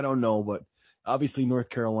 I don't know, but obviously North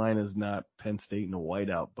Carolina is not Penn State in a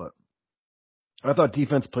whiteout, but I thought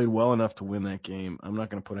defense played well enough to win that game. I'm not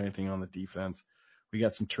going to put anything on the defense. We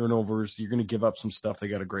got some turnovers. You're going to give up some stuff. They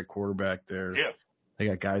got a great quarterback there. Yeah. They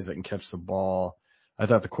got guys that can catch the ball. I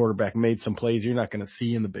thought the quarterback made some plays you're not going to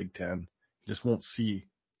see in the Big Ten. You just won't see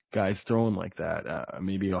guys throwing like that.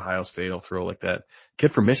 Maybe Ohio State will throw like that.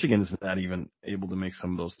 Kid from Michigan is not even able to make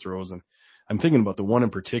some of those throws. And I'm thinking about the one in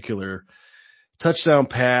particular, touchdown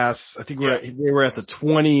pass. I think they were at the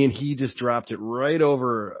 20, and he just dropped it right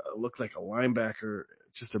over, looked like a linebacker.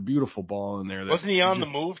 Just a beautiful ball in there. Wasn't he on the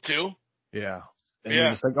move too? Yeah. And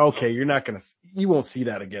you're just like, okay, you won't see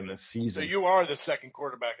that again this season. So you are the second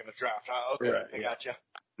quarterback in the draft, huh? Okay, I gotcha.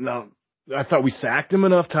 No, I thought we sacked him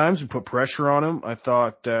enough times. We put pressure on him. I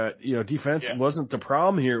thought that, defense wasn't the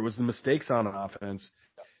problem here. It was the mistakes on offense.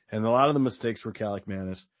 And a lot of the mistakes were Calic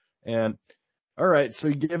Manis. And, all right, so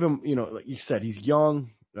you give him, like you said, he's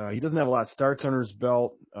young. He doesn't have a lot of starts under his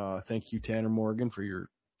belt. Thank you, Tanner Morgan, for your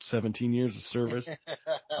 17 years of service.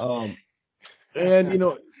 And,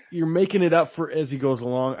 you're making it up for as he goes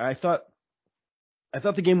along. I thought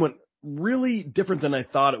the game went really different than I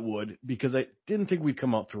thought it would because I didn't think we'd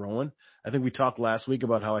come out throwing. I think we talked last week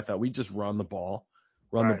about how I thought we'd just run the ball,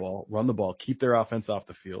 keep their offense off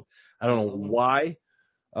the field. I don't know why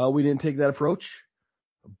we didn't take that approach,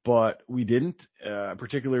 but we didn't,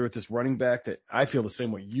 particularly with this running back that I feel the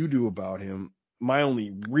same way you do about him. My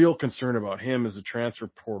only real concern about him is the transfer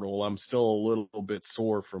portal. I'm still a little bit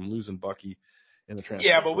sore from losing Bucky in the transfer portal.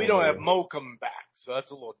 Yeah, but we don't have Mo coming back, so that's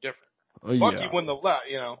a little different. Bucky wouldn't have left,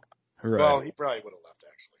 Right. Well, he probably would have left,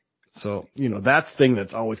 actually. So, that's the thing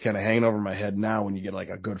that's always kind of hanging over my head now when you get like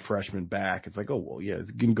a good freshman back. It's like, oh, well, yeah, is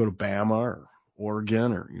he going to go to Bama or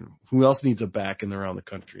Oregon or, who else needs a back in around the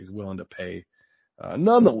country? He's willing to pay.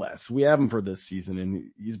 Nonetheless, we have him for this season,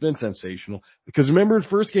 and he's been sensational. Because remember the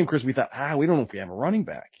first game, Chris, we thought, we don't know if we have a running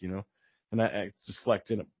back, and I just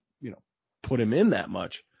didn't, put him in that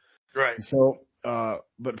much. Right. So,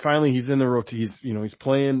 but finally he's in the rotation. He's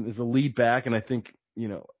playing as a lead back, and I think,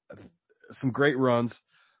 some great runs.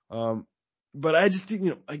 But I just,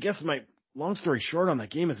 I guess my long story short on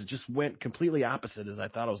that game is it just went completely opposite as I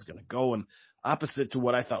thought it was going to go, and opposite to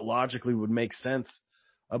what I thought logically would make sense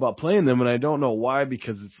about playing them. And I don't know why,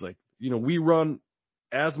 because it's like, we run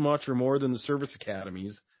as much or more than the service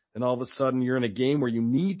academies, and all of a sudden you're in a game where you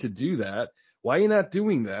need to do that. Why are you not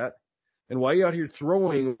doing that? And why are you out here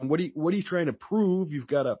throwing? What are you trying to prove? You've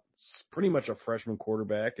got pretty much a freshman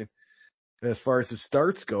quarterback, and as far as his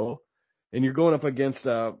starts go, and you're going up against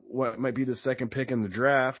what might be the second pick in the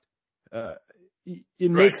draft. It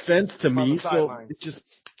makes sense to me. So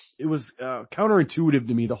it was counterintuitive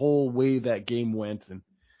to me the whole way that game went, and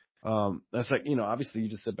that's like, obviously you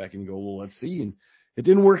just sit back and go, well, let's see, and it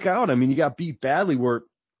didn't work out. I mean, you got beat badly. Where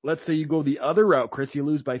let's say you go the other route, Chris, you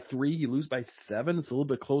lose by 3, you lose by 7. It's a little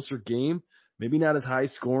bit closer game, maybe not as high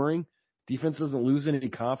scoring. Defense doesn't lose any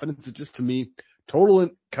confidence. It's just, to me, total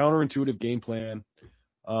counterintuitive game plan.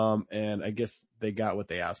 And I guess they got what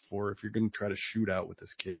they asked for. If you're going to try to shoot out with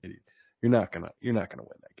this kid, you're not gonna win that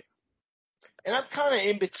game. And I'm kind of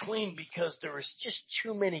in between because there was just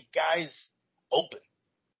too many guys open.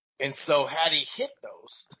 And so had he hit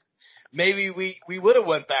those, maybe we would have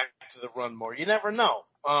went back to the run more. You never know.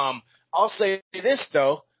 I'll say this,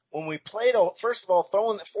 though. When we played, first of all,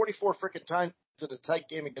 throwing the 44 freaking times in a tight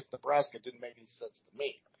game against Nebraska didn't make any sense to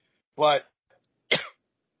me. But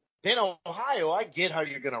in Ohio, I get how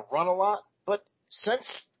you're going to run a lot. But since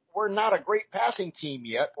we're not a great passing team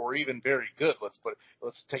yet, or even very good,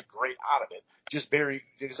 let's take great out of it. Just very,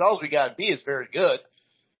 because all we got to be is very good.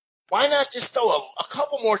 Why not just throw a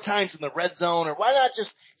couple more times in the red zone, or why not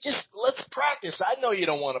just let's practice? I know you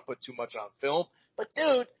don't want to put too much on film, but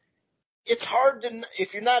dude, it's hard to,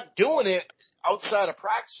 if you're not doing it outside of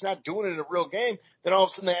practice, not doing it in a real game, then all of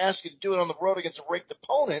a sudden they ask you to do it on the road against a ranked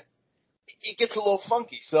opponent. It gets a little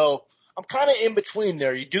funky. So I'm kind of in between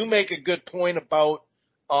there. You do make a good point about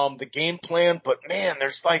the game plan, but man,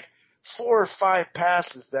 there's like 4 or 5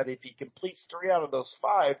 passes that if he completes 3 out of those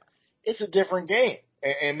 5, it's a different game.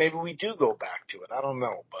 And maybe we do go back to it. I don't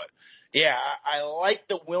know. But, yeah, I like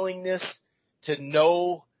the willingness to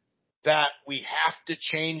know that we have to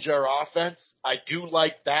change our offense. I do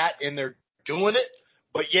like that, and they're doing it.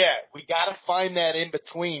 But, yeah, we got to find that in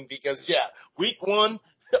between because, yeah, week 1,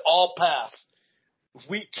 all pass.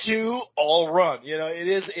 Week 2, all run.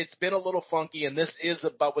 It's been a little funky, and this is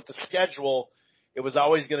about with the schedule. It was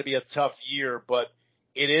always going to be a tough year, but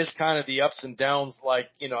it is kind of the ups and downs. Like,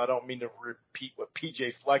 I don't mean to repeat what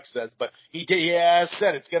PJ Flex says, but he has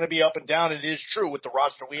said it's going to be up and down. It is true with the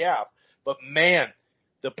roster we have. But, man,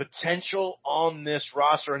 the potential on this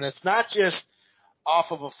roster, and it's not just off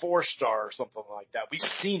of a 4-star or something like that. We've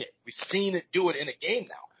seen it. We've seen it do it in a game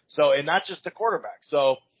now. So, and not just the quarterback.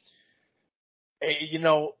 So,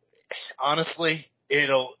 honestly,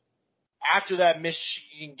 after that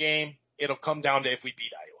Michigan game, it'll come down to if we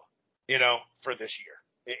beat Iowa, for this year.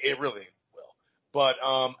 It really will. But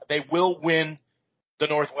they will win the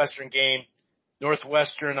Northwestern game.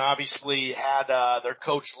 Northwestern obviously had their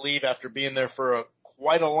coach leave after being there for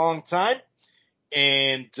quite a long time.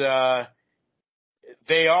 And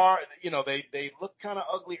they are, they look kind of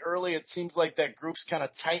ugly early. It seems like that group's kind of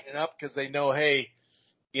tightening up because they know, hey,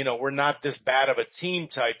 we're not this bad of a team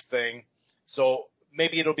type thing. So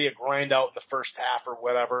maybe it'll be a grind out in the first half or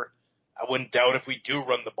whatever. I wouldn't doubt if we do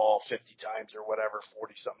run the ball 50 times or whatever,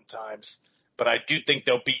 40-something times. But I do think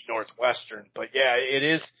they'll beat Northwestern. But, yeah, it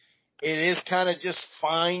is kind of just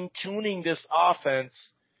fine-tuning this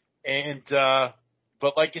offense. And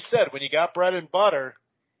but like you said, when you got bread and butter,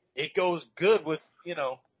 it goes good with,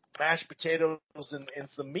 mashed potatoes and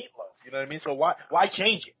some meatloaf. You know what I mean? So why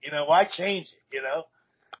change it? Why change it,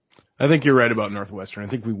 I think you're right about Northwestern. I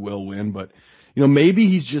think we will win. But, maybe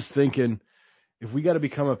he's just thinking – if we got to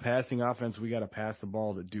become a passing offense, we got to pass the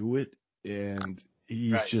ball to do it. And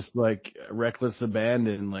he's just like reckless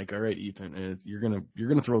abandon. Like, all right, Ethan, you're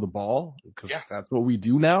gonna throw the ball because that's what we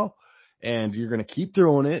do now, and you're gonna keep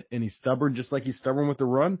throwing it. And he's stubborn, just like he's stubborn with the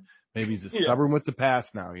run. Maybe he's stubborn with the pass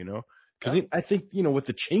now. Because I think with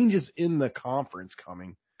the changes in the conference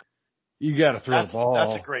coming, you got to throw the ball.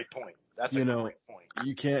 That's a great point. That's a great point.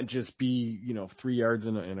 You can't just be 3 yards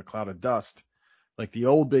in a cloud of dust like the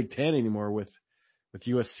old Big Ten anymore with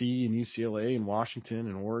USC and UCLA and Washington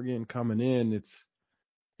and Oregon coming in. It's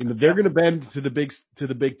they're going to bend to the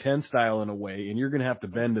Big Ten style in a way, and you're going to have to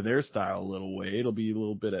bend to their style a little way. It'll be a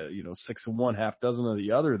little bit of 6 of one, half dozen of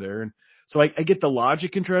the other there. And so I get the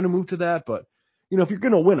logic in trying to move to that, but if you're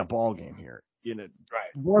going to win a ball game here,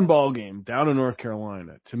 one ball game down in North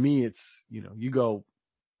Carolina, to me it's you go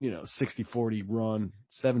 60-40 run,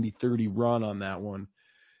 70-30 run on that one.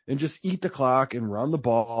 And just eat the clock and run the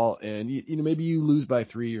ball, and maybe you lose by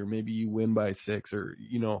 3 or maybe you win by 6 or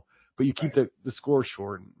but you keep the score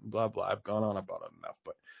short and blah blah. I've gone on about it enough,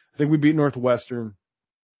 but I think we beat Northwestern,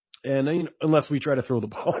 and unless we try to throw the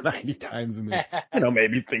ball 90 times and then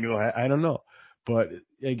maybe things will I don't know, but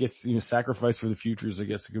I guess sacrifice for the future is I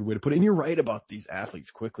guess a good way to put it. And you're right about these athletes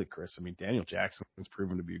quickly, Chris. I mean, Daniel Jackson's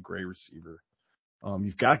proven to be a great receiver.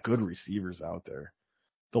 You've got good receivers out there.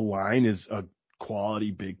 The line is a quality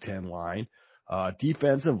Big Ten line.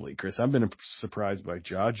 Defensively, Chris, I've been surprised by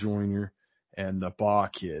Ja Joyner and the Baugh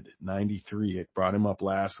kid, 93. It brought him up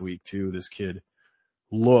last week, too. This kid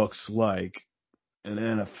looks like an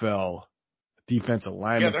NFL defensive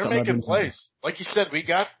lineman. Yeah, they're making plays. Like you said, we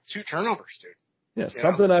got 2 turnovers, dude. Yeah,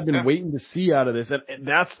 something I've been waiting to see out of this. And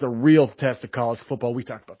that's the real test of college football. We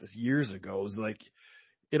talked about this years ago. Is like,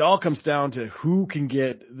 it all comes down to who can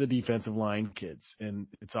get the defensive line kids. And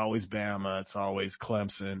it's always Bama. It's always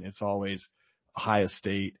Clemson. It's always Ohio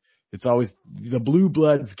State. It's always the blue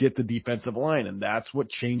bloods get the defensive line. And that's what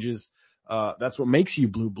changes. That's what makes you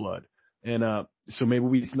blue blood. And so maybe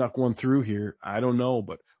we snuck one through here. I don't know,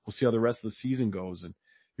 but we'll see how the rest of the season goes. And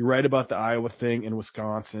you're right about the Iowa thing and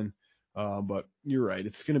Wisconsin. But you're right.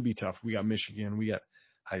 It's going to be tough. We got Michigan. We got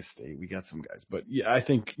High State. We got some guys. But, yeah, I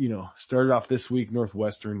think, started off this week,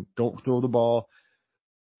 Northwestern, don't throw the ball,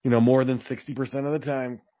 more than 60% of the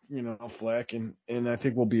time, Fleck. And I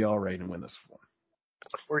think we'll be all right and win this one.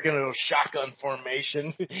 We're going to go shotgun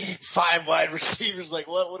formation, 5 wide receivers. Like,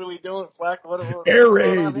 what are we doing, Fleck? What air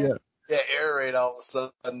raid, yeah. Yeah, air raid all of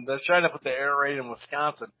a sudden. They're trying to put the air raid in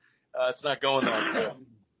Wisconsin. It's not going that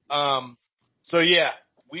well. So, yeah,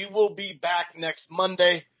 we will be back next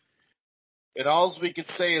Monday. And all we can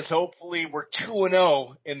say is hopefully we're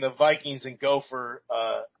 2-0 in the Vikings and Gopher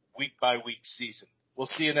week-by-week season. We'll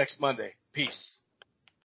see you next Monday. Peace.